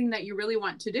that's something that you really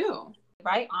want to do.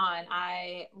 Right on.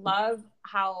 I love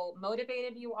how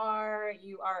motivated you are.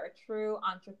 You are a true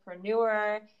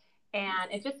entrepreneur.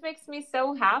 And it just makes me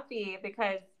so happy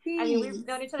because, we've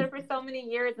known each other for so many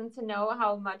years, and to know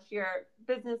how much your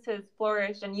business has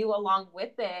flourished and you along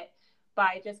with it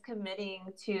by just committing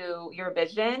to your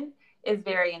vision is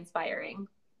very inspiring.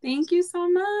 Thank you so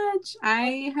much.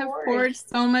 I have poured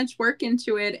so much work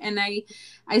into it, and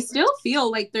I still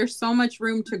feel like there's so much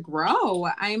room to grow.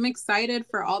 I'm excited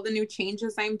for all the new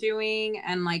changes I'm doing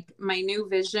and like my new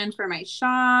vision for my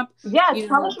shop. Yes,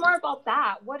 tell us more about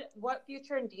that. What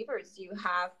future endeavors do you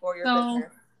have for your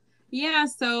business? Yeah,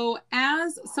 so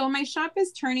my shop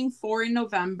is turning 4 in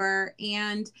November,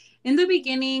 and in the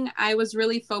beginning, I was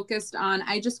really focused on,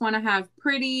 I just want to have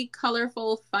pretty,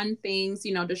 colorful, fun things,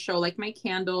 to show like my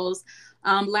candles.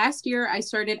 Last year, I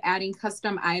started adding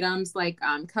custom items like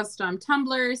custom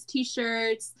tumblers,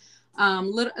 t-shirts,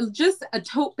 just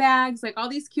tote bags, like all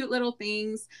these cute little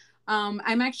things.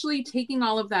 I'm actually taking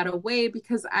all of that away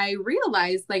because I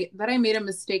realized that I made a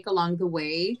mistake along the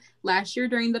way. Last year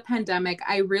during the pandemic,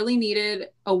 I really needed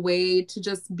a way to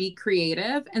just be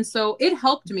creative. And so it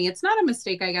helped me. It's not a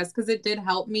mistake, I guess, because it did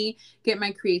help me get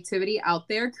my creativity out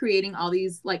there, creating all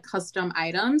these like custom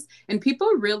items, and people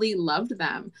really loved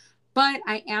them. But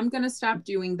I am going to stop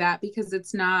doing that because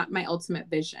it's not my ultimate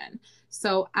vision.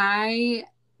 So I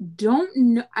don't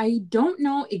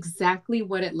know exactly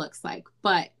what it looks like,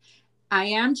 but I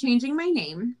am changing my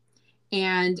name,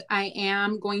 and I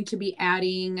am going to be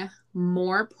adding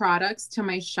more products to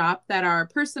my shop that are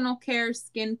personal care,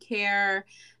 skincare,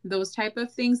 those type of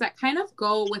things that kind of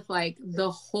go with like the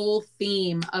whole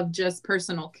theme of just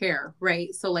personal care,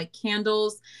 right? So like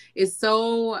candles is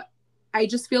I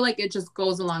just feel like it just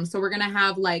goes along. So we're going to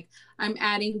have like, I'm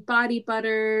adding body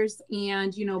butters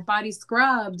and, body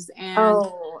scrubs. And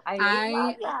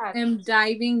I am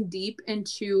diving deep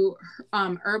into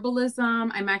herbalism.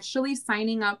 I'm actually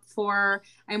signing up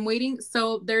I'm waiting.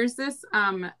 So there's this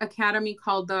academy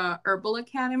called the Herbal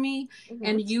Academy,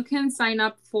 and you can sign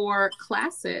up for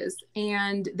classes,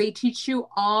 and they teach you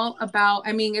all about,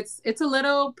 it's a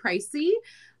little pricey,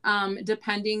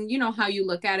 depending, how you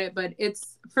look at it. But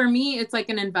for me, it's like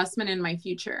an investment in my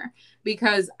future,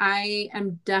 because I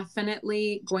am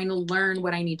definitely going to learn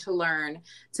what I need to learn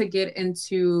to get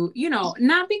into,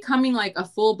 not becoming like a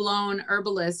full blown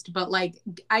herbalist, but like,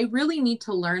 I really need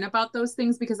to learn about those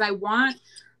things because I want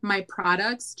my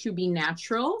products to be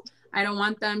natural. I don't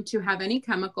want them to have any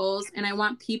chemicals, and I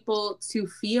want people to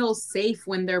feel safe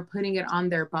when they're putting it on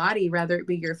their body, whether it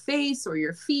be your face or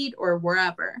your feet or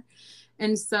wherever.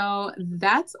 And so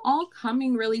that's all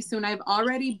coming really soon. I've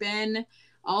already been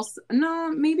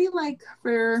maybe like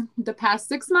for the past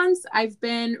 6 months, I've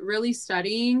been really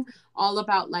studying all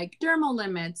about like dermal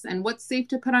limits and what's safe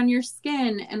to put on your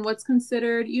skin and what's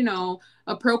considered,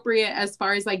 appropriate as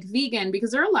far as like vegan,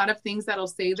 because there are a lot of things that'll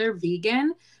say they're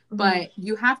vegan, but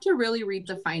you have to really read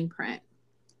the fine print,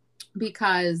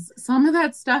 because some of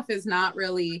that stuff is not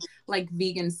really like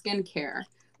vegan skincare.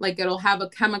 Like it'll have a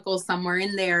chemical somewhere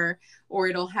in there, or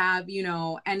it'll have, you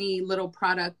know, any little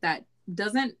product that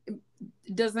doesn't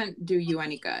do you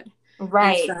any good. And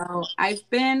Right. so I've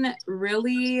been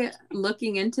really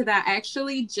looking into that. I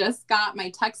actually just got my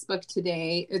textbook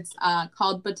today. It's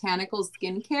called Botanical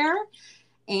Skincare.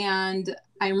 And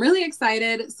I'm really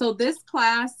excited. So this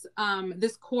class,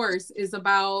 this course is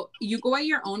about, you go at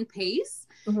your own pace,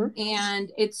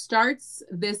 and it starts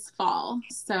this fall.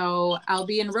 So I'll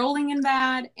be enrolling in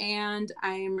that, and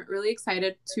I'm really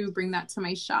excited to bring that to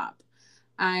my shop.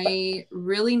 I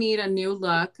really need a new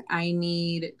look. I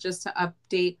need just to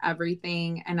update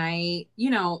everything. And I,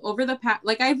 you know, over the past,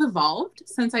 like I've evolved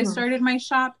since I started my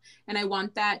shop, and I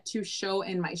want that to show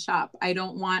in my shop. I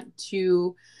want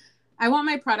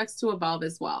my products to evolve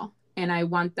as well. And I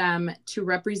want them to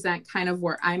represent kind of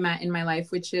where I'm at in my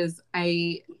life, which is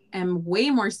I am way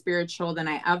more spiritual than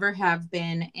I ever have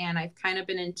been. And I've kind of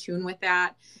been in tune with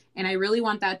that. And I really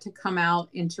want that to come out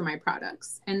into my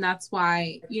products. And that's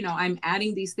why, you know, I'm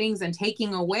adding these things and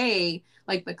taking away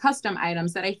like the custom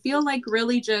items that I feel like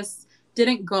really just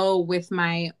didn't go with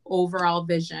my overall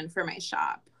vision for my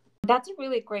shop. That's a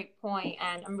really great point,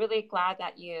 and I'm really glad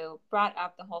that you brought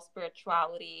up the whole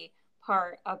spirituality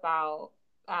part about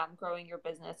growing your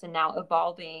business and now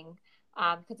evolving,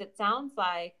 because it sounds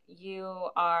like you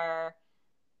are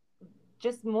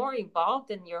just more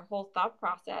evolved in your whole thought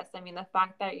process. I mean, the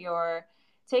fact that you're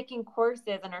taking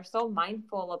courses and are so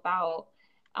mindful about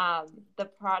the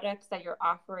products that you're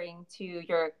offering to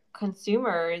your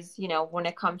consumers, you know, when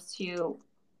it comes to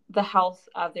the health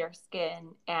of their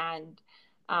skin and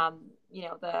you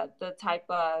know, the type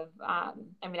of I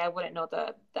mean, I wouldn't know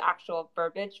the actual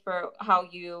verbiage for how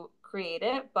you create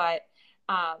it, but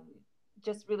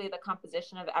just really the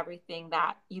composition of everything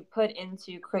that you put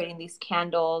into creating these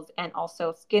candles and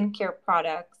also skincare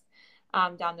products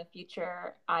down the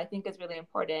future, I think is really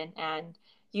important. And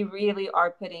you really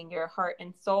are putting your heart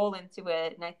and soul into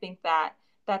it. And I think that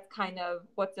that's kind of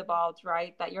what's evolved,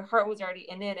 right? That your heart was already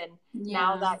in it. And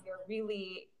now that you're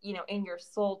really, you know, in your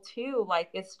soul too, like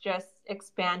it's just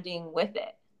expanding with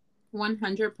it.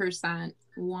 100%.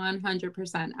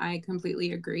 100%. I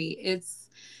completely agree. It's,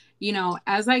 you know,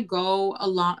 as I go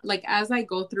along, like as I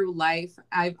go through life,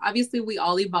 obviously we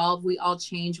all evolve, we all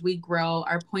change, we grow,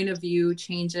 our point of view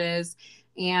changes.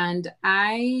 And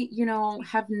I, you know,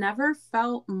 have never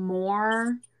felt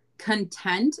more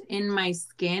content in my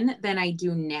skin than I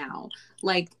do now.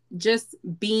 Like just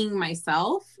being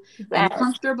myself. I'm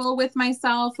comfortable with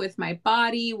myself, with my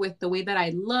body, with the way that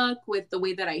I look, with the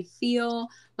way that I feel.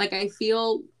 Like I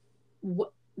feel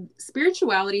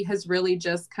spirituality has really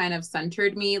just kind of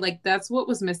centered me. Like that's what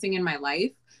was missing in my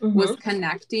life, was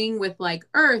connecting with like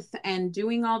earth and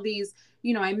doing all these,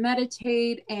 you know, I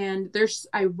meditate and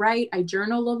I write, I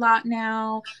journal a lot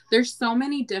now. There's so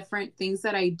many different things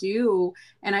that I do.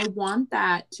 And I want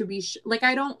that to be like,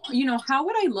 I don't, you know, how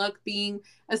would I look being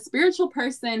a spiritual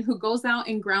person who goes out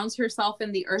and grounds herself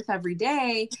in the earth every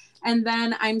day? And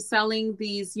then I'm selling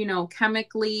these, you know,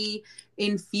 chemically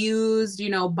infused, you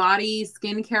know, body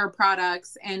skincare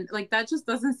products. And like, that just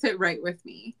doesn't sit right with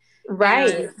me.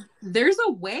 Right. And there's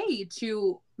a way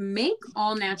to make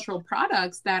all natural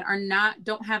products that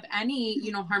don't have any,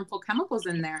 you know, harmful chemicals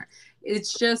in there.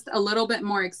 It's just a little bit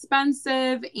more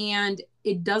expensive and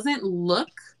it doesn't look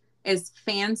as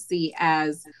fancy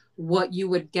as what you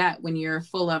would get when you're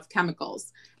full of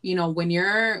chemicals. You know, when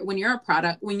you're a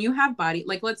product, when you have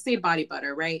like let's say body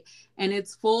butter, right? And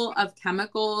it's full of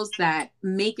chemicals that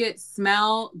make it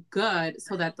smell good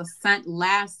so that the scent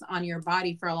lasts on your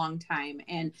body for a long time.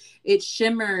 And it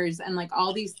shimmers and like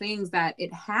all these things that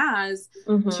it has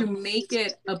to make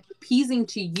it appeasing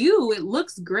to you. It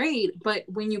looks great, but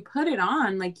when you put it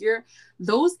on, like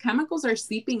those chemicals are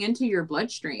seeping into your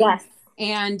bloodstream. Yes.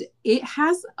 And it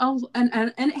has and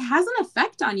it has an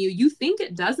effect on you. You think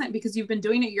it doesn't because you've been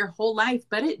doing it your whole life,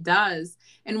 but it does.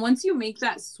 And once you make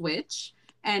that switch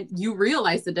and you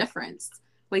realize the difference,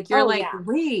 like you're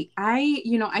wait,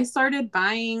 I started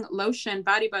buying lotion,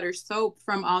 body butter, soap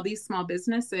from all these small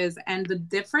businesses, and the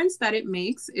difference that it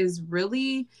makes is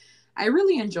really, I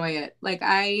really enjoy it. Like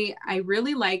I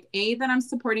really like that I'm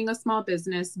supporting a small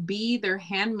business. B, they're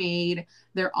handmade,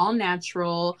 they're all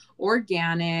natural,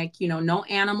 organic, you know, no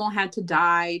animal had to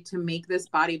die to make this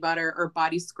body butter or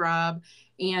body scrub.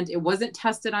 And it wasn't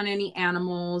tested on any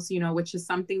animals, you know, which is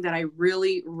something that I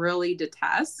really, really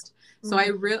detest. So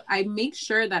I make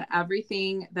sure that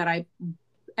everything that I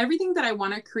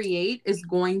want to create is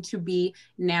going to be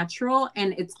natural,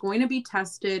 and it's going to be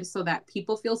tested so that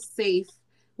people feel safe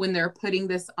when they're putting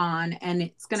this on, and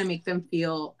it's going to make them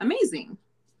feel amazing.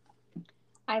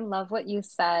 I love what you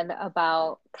said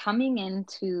about coming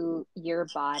into your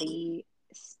body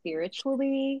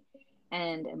spiritually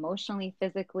and emotionally,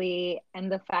 physically,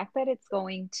 and the fact that it's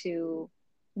going to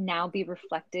now be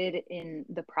reflected in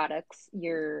the products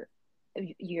you're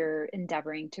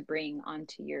endeavoring to bring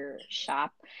onto your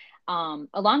shop.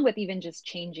 Along with even just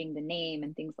changing the name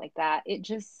and things like that, it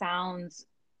just sounds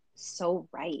so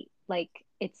right. Like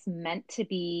it's meant to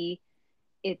be,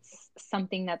 it's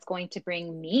something that's going to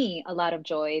bring me a lot of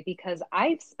joy because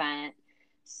I've spent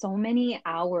so many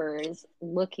hours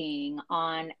looking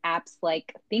on apps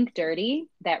like Think Dirty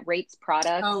that rates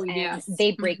products, Oh, and yes.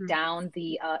 they break down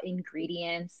the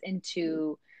ingredients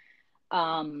into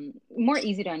more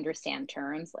easy to understand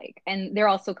terms, like, and they're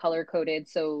also color coded,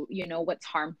 so you know what's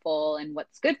harmful and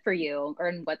what's good for you, or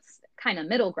and what's kind of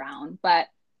middle ground. But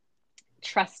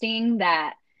trusting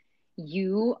that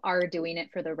you are doing it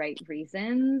for the right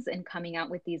reasons and coming out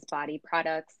with these body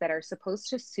products that are supposed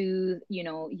to soothe, you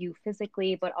know, you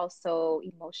physically, but also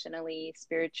emotionally,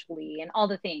 spiritually, and all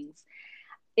the things.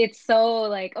 It's so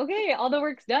like, okay, all the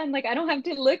work's done. Like, I don't have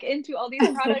to look into all these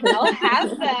products. I'll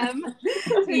have them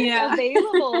Yeah.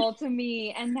 available to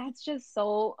me. And that's just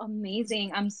so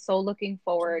amazing. I'm so looking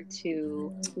forward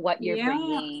to what you're Yeah.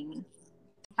 bringing.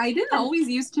 I didn't always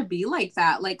used to be like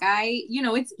that. Like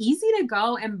it's easy to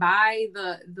go and buy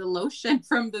the lotion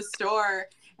from the store,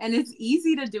 and it's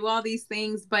easy to do all these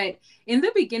things, but in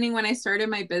the beginning when I started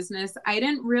my business, I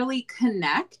didn't really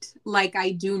connect like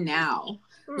I do now.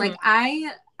 Like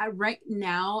I right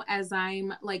now, as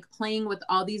I'm like playing with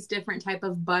all these different type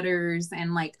of butters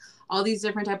and like all these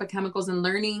different type of chemicals and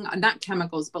learning, not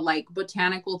chemicals, but like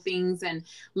botanical things, and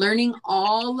learning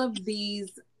all of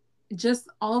these, just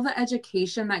all the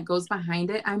education that goes behind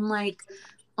it, I'm like,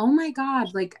 oh my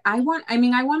God, like I want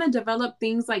to develop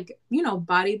things like,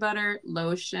 body butter,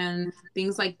 lotion,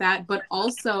 things like that, but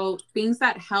also things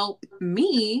that help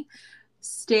me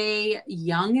stay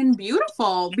young and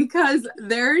beautiful, because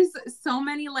there's so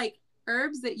many like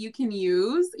herbs that you can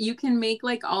use. You can make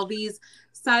like all these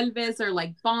salves or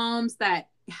like balms that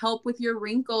help with your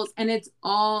wrinkles, and it's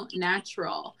all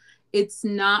natural. It's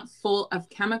not full of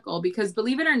chemical, because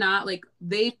believe it or not, like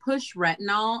they push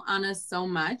retinol on us so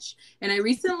much. And I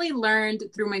recently learned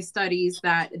through my studies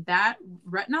that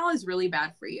retinol is really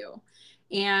bad for you.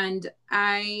 And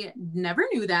I never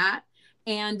knew that.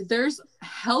 And there's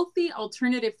healthy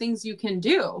alternative things you can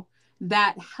do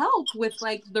that help with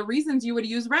like the reasons you would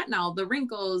use retinol, the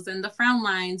wrinkles and the frown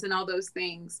lines and all those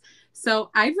things. So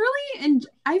I've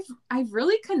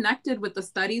really connected with the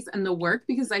studies and the work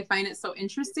because I find it so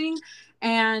interesting.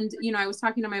 And I was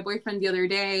talking to my boyfriend the other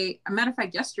day, a matter of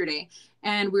fact yesterday,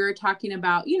 and we were talking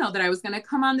about that I was going to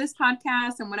come on this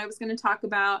podcast and what I was going to talk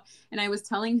about. And I was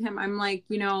telling him, I'm like,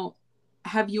 I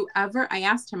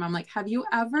asked him, I'm like, have you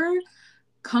ever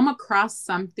come across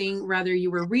something, whether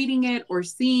you were reading it or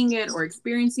seeing it or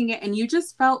experiencing it, and you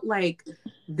just felt like,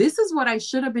 this is what I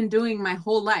should have been doing my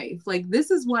whole life. Like, this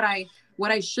is what I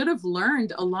should have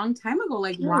learned a long time ago.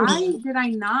 Like, why did I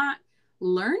not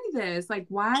learn this? Like,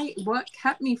 what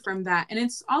kept me from that? And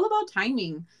it's all about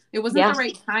timing. It wasn't the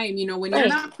right time. When you're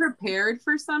not prepared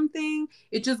for something,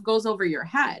 it just goes over your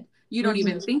head. You don't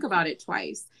even think about it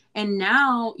twice. And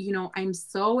now, I'm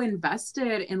so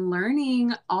invested in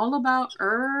learning all about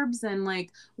herbs and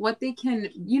like what they can,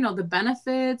 the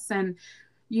benefits. And,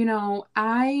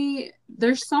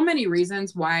 there's so many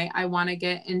reasons why I want to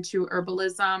get into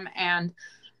herbalism. And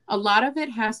a lot of it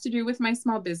has to do with my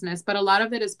small business, but a lot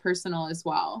of it is personal as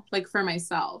well, like for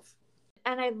myself.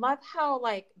 And I love how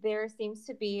like there seems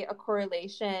to be a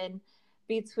correlation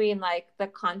between like the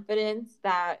confidence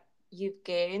that you've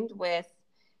gained with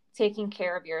taking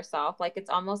care of yourself. Like it's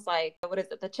almost like, what is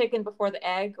it, the chicken before the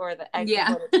egg, or the egg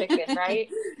before the chicken, right?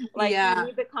 Like you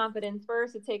need the confidence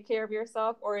first to take care of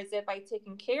yourself, or is it by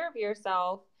taking care of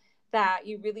yourself that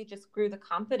you really just grew the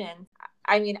confidence?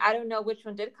 I mean, I don't know which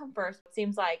one did come first. It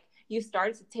seems like you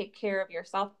started to take care of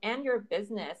yourself and your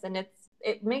business, and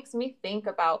it makes me think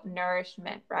about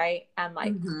nourishment, right? And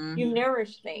like you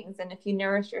nourish things, and if you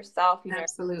nourish yourself, you nourish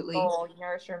your soul, you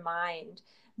nourish your mind,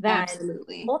 then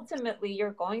ultimately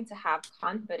you're going to have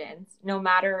confidence, no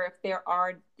matter if there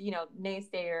are,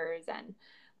 naysayers, and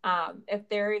if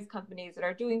there is companies that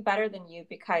are doing better than you,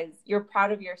 because you're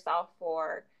proud of yourself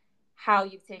for how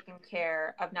you've taken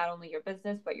care of not only your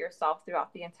business, but yourself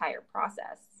throughout the entire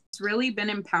process. it's really been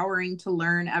empowering to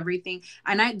learn everything.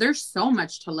 And there's so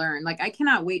much to learn. Like, I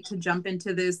cannot wait to jump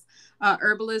into this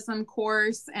herbalism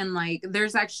course. And like,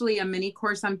 there's actually a mini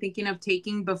course I'm thinking of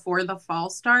taking before the fall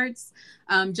starts,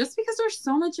 just because there's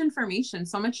so much information,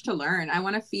 so much to learn. I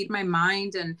want to feed my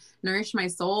mind and nourish my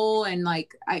soul. And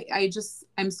like,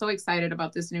 I'm so excited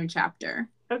about this new chapter.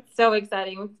 That's so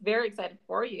exciting. I'm very excited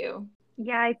for you.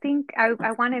 Yeah, I think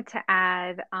I wanted to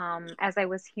add, as I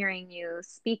was hearing you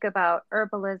speak about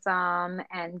herbalism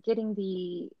and getting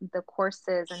the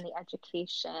courses and the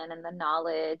education and the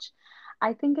knowledge,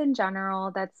 I think in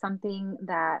general that's something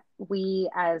that we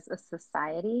as a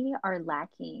society are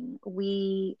lacking.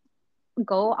 We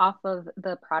go off of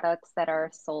the products that are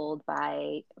sold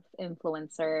by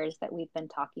influencers that we've been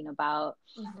talking about,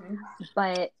 Mm-hmm.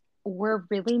 but we're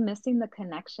really missing the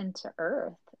connection to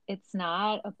earth. It's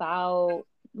not about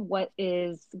what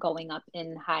is going up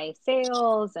in high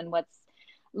sales and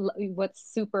what's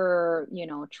super,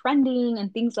 trending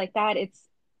and things like that.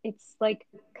 It's like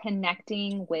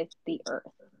connecting with the earth.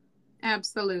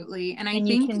 Absolutely. And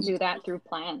you can do that through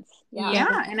plants.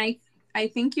 Yeah. And I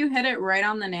think you hit it right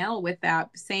on the nail with that,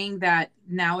 saying that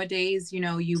nowadays,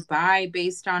 you buy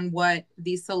based on what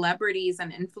these celebrities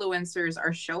and influencers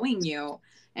are showing you.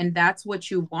 And that's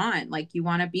what you want. Like, you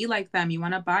want to be like them. You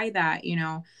want to buy that.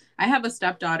 I have a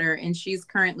stepdaughter and she's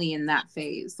currently in that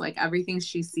phase. Like, everything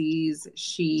she sees,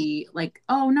 she like,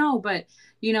 oh no, but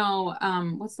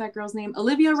what's that girl's name?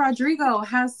 Olivia Rodrigo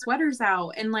has sweaters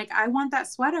out, and like, I want that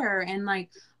sweater, and like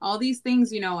all these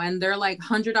things, and they're like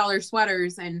 $100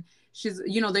 sweaters, and she's,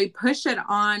 they push it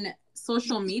on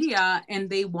social media and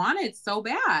they want it so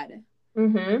bad.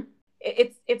 Mm-hmm.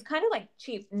 It's kind of like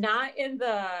cheap, not in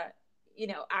the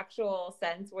actual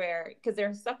sense where, because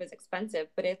their stuff is expensive,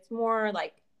 but it's more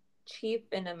like cheap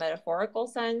in a metaphorical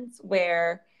sense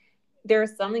where they're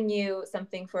selling you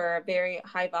something for a very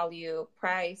high value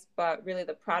price, but really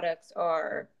the products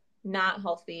are not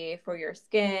healthy for your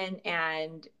skin,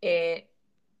 and it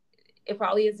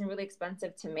probably isn't really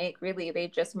expensive to make. Really, they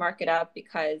just mark it up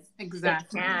because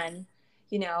exactly. they can,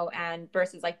 and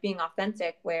versus like being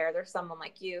authentic, where there's someone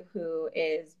like you who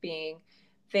is being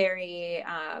very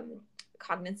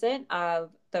cognizant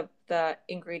of the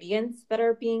ingredients that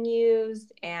are being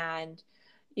used, and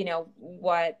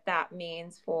what that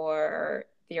means for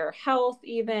your health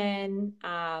even,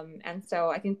 and so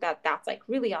I think that that's like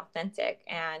really authentic.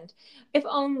 And if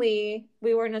only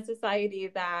we were in a society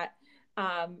that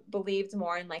believed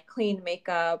more in like clean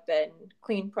makeup and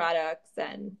clean products,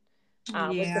 and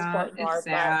would support more. It's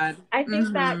sad. But I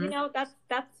think that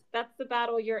that's the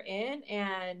battle you're in.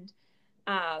 And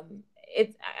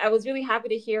I was really happy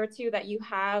to hear too that you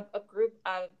have a group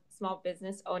of small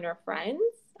business owner friends.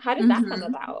 How did that come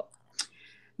about?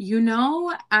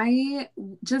 I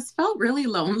just felt really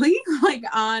lonely, like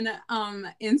on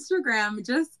Instagram.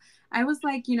 I was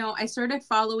like, I started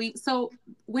following. So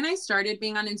when I started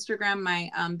being on Instagram,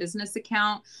 my business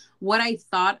account, what I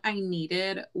thought I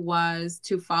needed was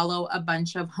to follow a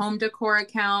bunch of home decor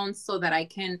accounts so that I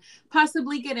can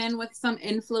possibly get in with some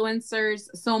influencers.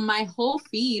 So my whole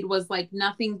feed was like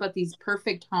nothing but these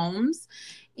perfect homes.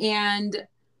 And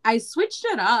I switched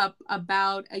it up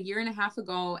about a year and a half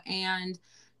ago and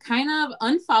kind of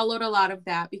unfollowed a lot of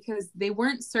that because they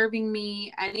weren't serving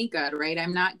me any good, right?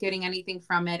 I'm not getting anything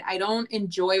from it. I don't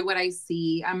enjoy what I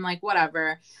see. I'm like,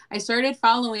 whatever. I started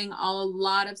following a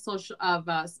lot of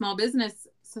small businesses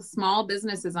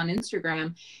on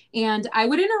Instagram, and I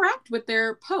would interact with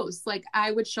their posts. Like, I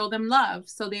would show them love.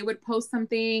 So they would post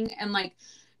something and like,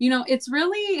 it's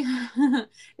really,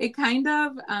 it kind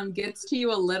of gets to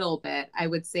you a little bit, I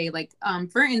would say. Like,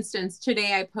 for instance,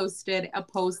 today I posted a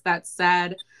post that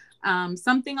said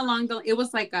something it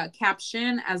was like a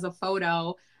caption as a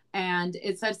photo. And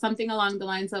it said something along the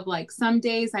lines of like, some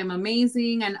days I'm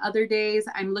amazing and other days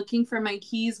I'm looking for my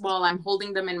keys while I'm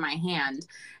holding them in my hand.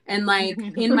 And like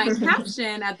in my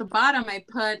caption at the bottom, I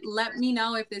put, let me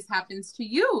know if this happens to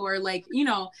you, or like,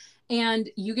 and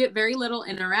you get very little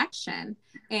interaction.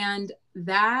 And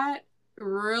that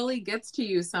really gets to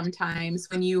you sometimes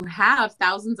when you have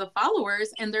thousands of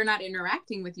followers and they're not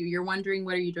interacting with you. You're wondering,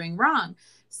 what are you doing wrong?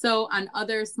 So on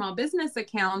other small business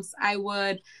accounts, I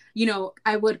would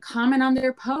comment on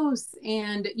their posts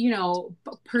and,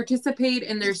 participate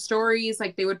in their stories.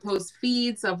 Like, they would post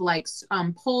feeds of like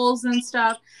polls and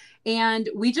stuff. And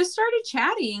we just started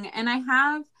chatting. And I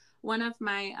have one of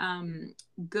my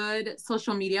good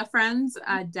social media friends,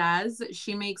 Des.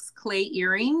 She makes clay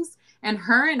earrings, and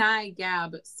her and I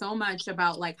gab so much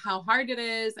about like how hard it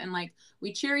is, and like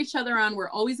we cheer each other on. We're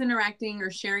always interacting or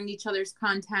sharing each other's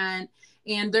content.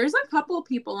 And there's a couple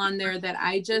people on there that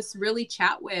I just really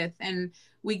chat with, and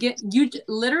we get you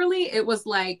literally, it was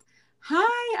like,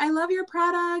 hi, I love your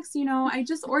products. You know, I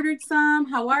just ordered some.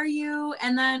 How are you?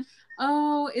 And then,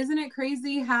 oh, isn't it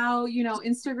crazy how, you know,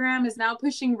 Instagram is now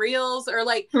pushing reels, or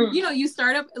like, you know, you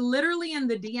start up literally in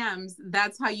the DMs.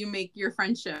 That's how you make your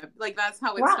friendship. Like, that's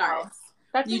how it starts.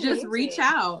 That's you amazing. just reach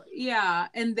out. Yeah.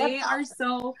 And they are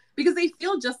so, because they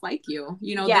feel just like you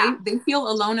know, they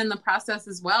feel alone in the process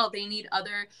as well. They need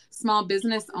other small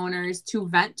business owners to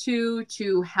vent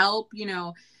to help, you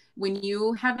know, when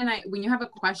you have a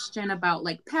question about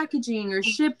like packaging or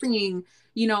shipping,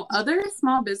 you know, other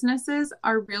small businesses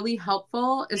are really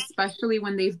helpful, especially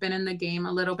when they've been in the game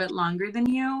a little bit longer than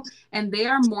you, and they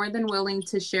are more than willing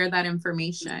to share that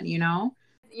information, you know?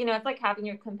 You know, it's like having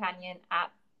your companion at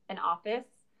an office,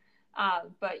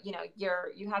 but you know,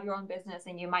 you have your own business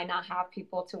and you might not have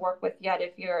people to work with yet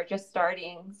if you're just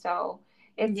starting. So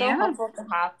it's so helpful to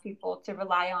have people to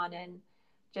rely on and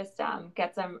just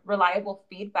get some reliable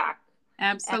feedback.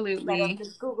 Absolutely. Instead of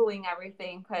just Googling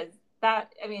everything, because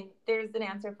that, I mean, there's an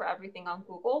answer for everything on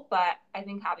Google, but I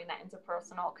think having that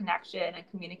interpersonal connection and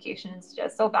communication is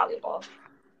just so valuable.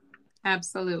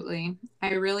 Absolutely.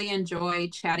 I really enjoy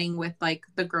chatting with like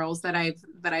the girls that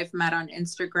I've met on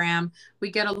Instagram.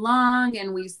 We get along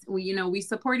and we you know, we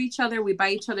support each other. We buy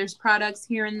each other's products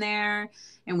here and there,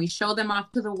 and we show them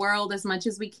off to the world as much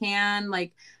as we can.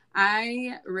 Like,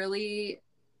 I really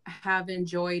have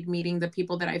enjoyed meeting the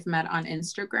people that I've met on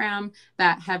Instagram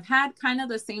that have had kind of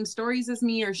the same stories as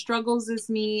me or struggles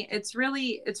as me. It's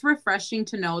refreshing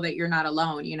to know that you're not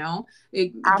alone, you know?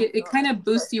 It kind of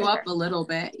boosts you up a little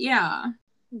bit. Yeah.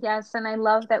 Yes, and I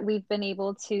love that we've been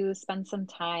able to spend some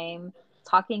time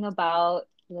talking about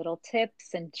little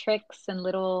tips and tricks and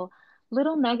little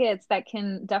nuggets that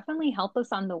can definitely help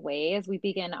us on the way as we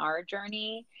begin our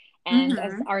journey. And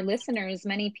as our listeners,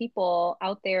 many people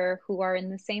out there who are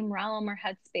in the same realm or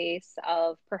headspace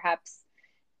of perhaps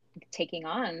taking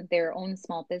on their own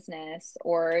small business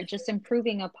or just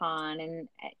improving upon, and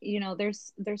you know,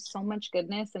 there's so much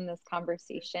goodness in this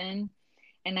conversation,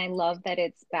 and I love that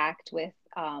it's backed with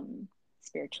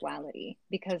spirituality,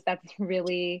 because that's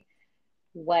really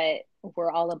what we're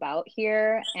all about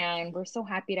here. And we're so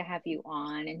happy to have you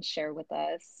on and share with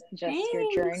us just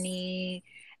your journey.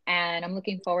 And I'm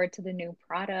looking forward to the new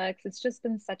products. It's just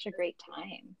been such a great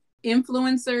time.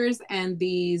 Influencers and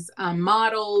these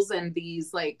models and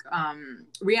these like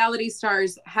reality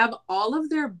stars have all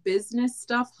of their business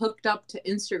stuff hooked up to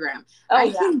Instagram. I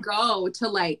can go to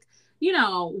like, you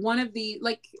know, one of the,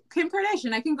 like Kim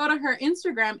Kardashian, I can go to her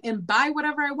Instagram and buy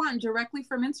whatever I want directly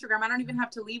from Instagram. I don't even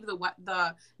have to leave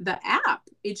the app.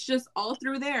 It's just all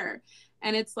through there.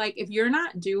 And it's like, if you're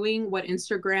not doing what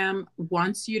Instagram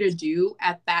wants you to do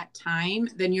at that time,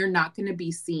 then you're not going to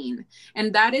be seen.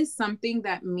 And that is something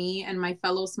that me and my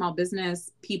fellow small business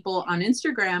people on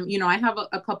Instagram, you know, I have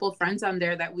a couple of friends on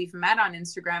there that we've met on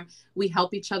Instagram. We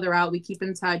help each other out. We keep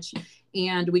in touch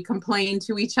and we complain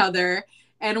to each other.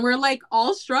 And we're like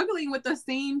all struggling with the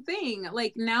same thing.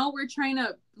 Like now we're trying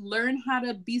to learn how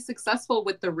to be successful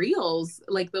with the reels,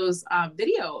 like those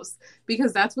videos,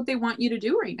 because that's what they want you to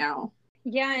do right now.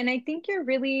 Yeah, and I think you're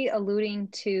really alluding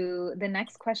to the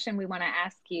next question we want to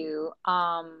ask you.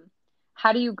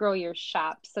 How do you grow your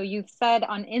shop? So you've said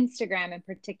on Instagram in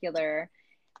particular,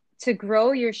 to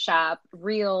grow your shop,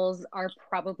 reels are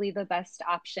probably the best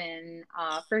option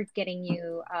for getting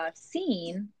you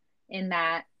seen in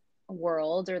that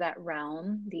world or that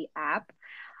realm, the app.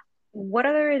 What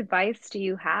other advice do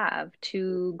you have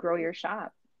to grow your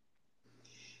shop?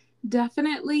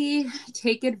 Definitely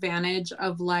take advantage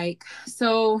of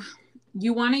so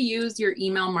you want to use your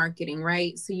email marketing,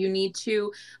 right? So you need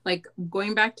to, like,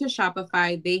 going back to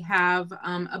Shopify, they have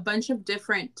a bunch of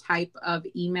different type of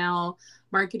email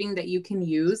marketing that you can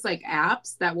use, like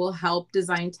apps that will help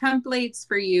design templates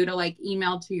for you to like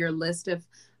email to your list of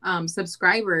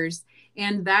subscribers.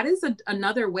 And that is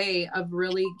another way of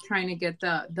really trying to get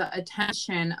the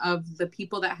attention of the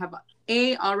people that have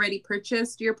already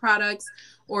purchased your products,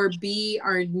 or B,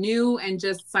 are new and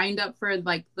just signed up for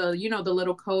like the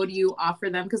little code you offer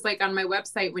them. Because like on my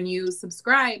website, when you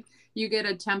subscribe, you get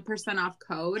a 10% off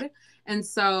code. And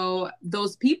so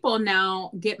those people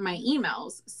now get my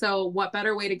emails. So what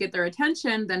better way to get their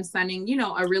attention than sending,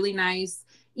 a really nice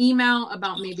email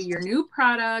about maybe your new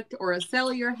product or a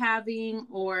sale you're having,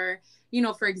 or,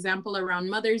 for example, around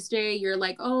Mother's Day, you're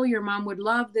like, oh, your mom would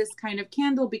love this kind of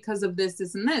candle because of this,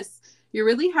 this, and this. You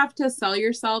really have to sell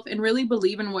yourself and really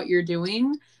believe in what you're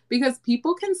doing, because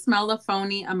people can smell a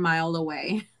phony a mile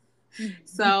away.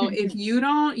 So if you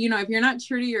don't, if you're not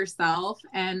true to yourself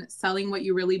and selling what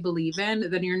you really believe in,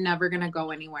 then you're never going to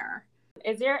go anywhere.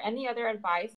 Is there any other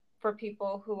advice for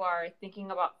people who are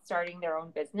thinking about starting their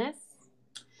own business?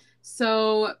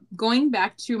 So going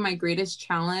back to my greatest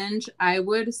challenge, I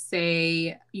would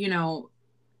say,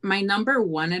 my number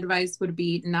one advice would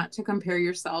be not to compare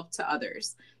yourself to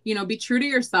others. Be true to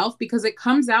yourself, because it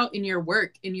comes out in your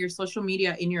work, in your social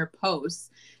media, in your posts.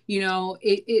 You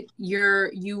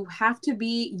have to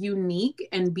be unique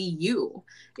and be you.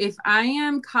 If I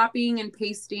am copying and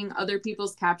pasting other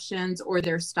people's captions or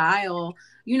their style,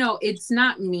 it's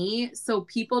not me. So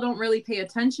people don't really pay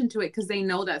attention to it because they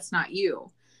know that's not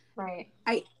you. Right.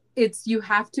 You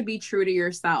have to be true to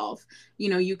yourself.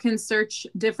 You can search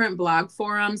different blog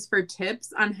forums for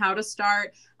tips on how to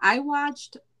start. I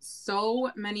watched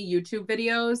so many YouTube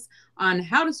videos on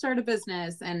how to start a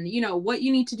business and, what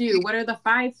you need to do. What are the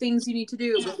 5 things you need to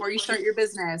do before you start your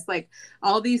business? Like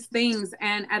all these things.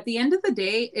 And at the end of the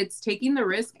day, it's taking the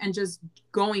risk and just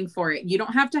going for it. You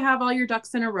don't have to have all your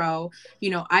ducks in a row.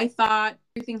 I thought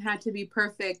everything had to be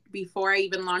perfect before I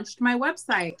even launched my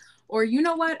website. Or you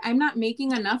know what? I'm not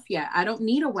making enough yet. I don't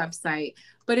need a website.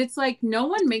 But it's like no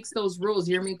one makes those rules.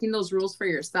 You're making those rules for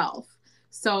yourself.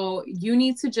 So you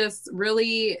need to just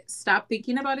really stop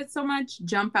thinking about it so much,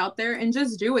 jump out there and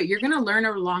just do it. You're going to learn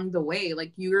along the way.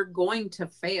 Like you're going to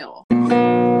fail.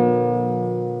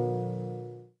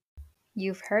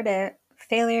 You've heard it.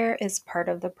 Failure is part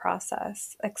of the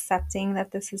process. Accepting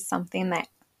that this is something that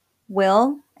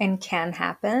will and can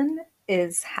happen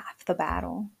is half the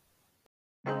battle.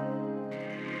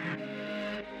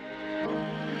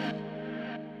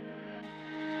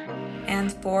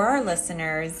 And for our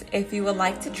listeners, if you would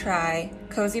like to try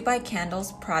Cozy by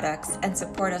Candles products and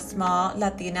support a small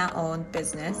Latina-owned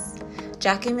business,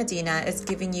 Jackie Medina is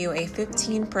giving you a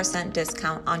 15%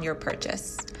 discount on your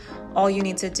purchase. All you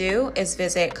need to do is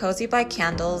visit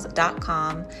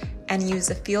cozybycandles.com and use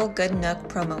the Feel Good Nook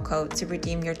promo code to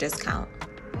redeem your discount.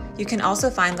 You can also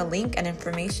find the link and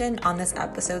information on this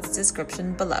episode's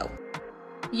description below.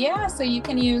 Yeah, so you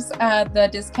can use the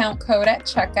discount code at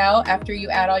checkout after you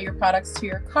add all your products to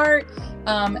your cart.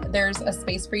 There's a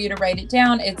space for you to write it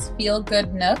down. It's Feel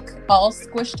Good Nook, all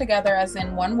squished together as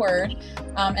in one word.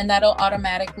 And that'll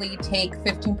automatically take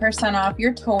 15% off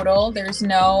your total. There's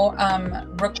no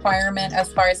requirement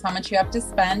as far as how much you have to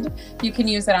spend. You can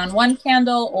use it on 1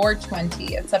 candle or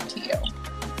 20. It's up to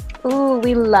you. Ooh,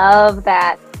 we love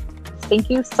that. Thank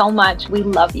you so much. We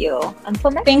love you.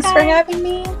 Until next time. Thanks for having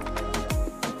me.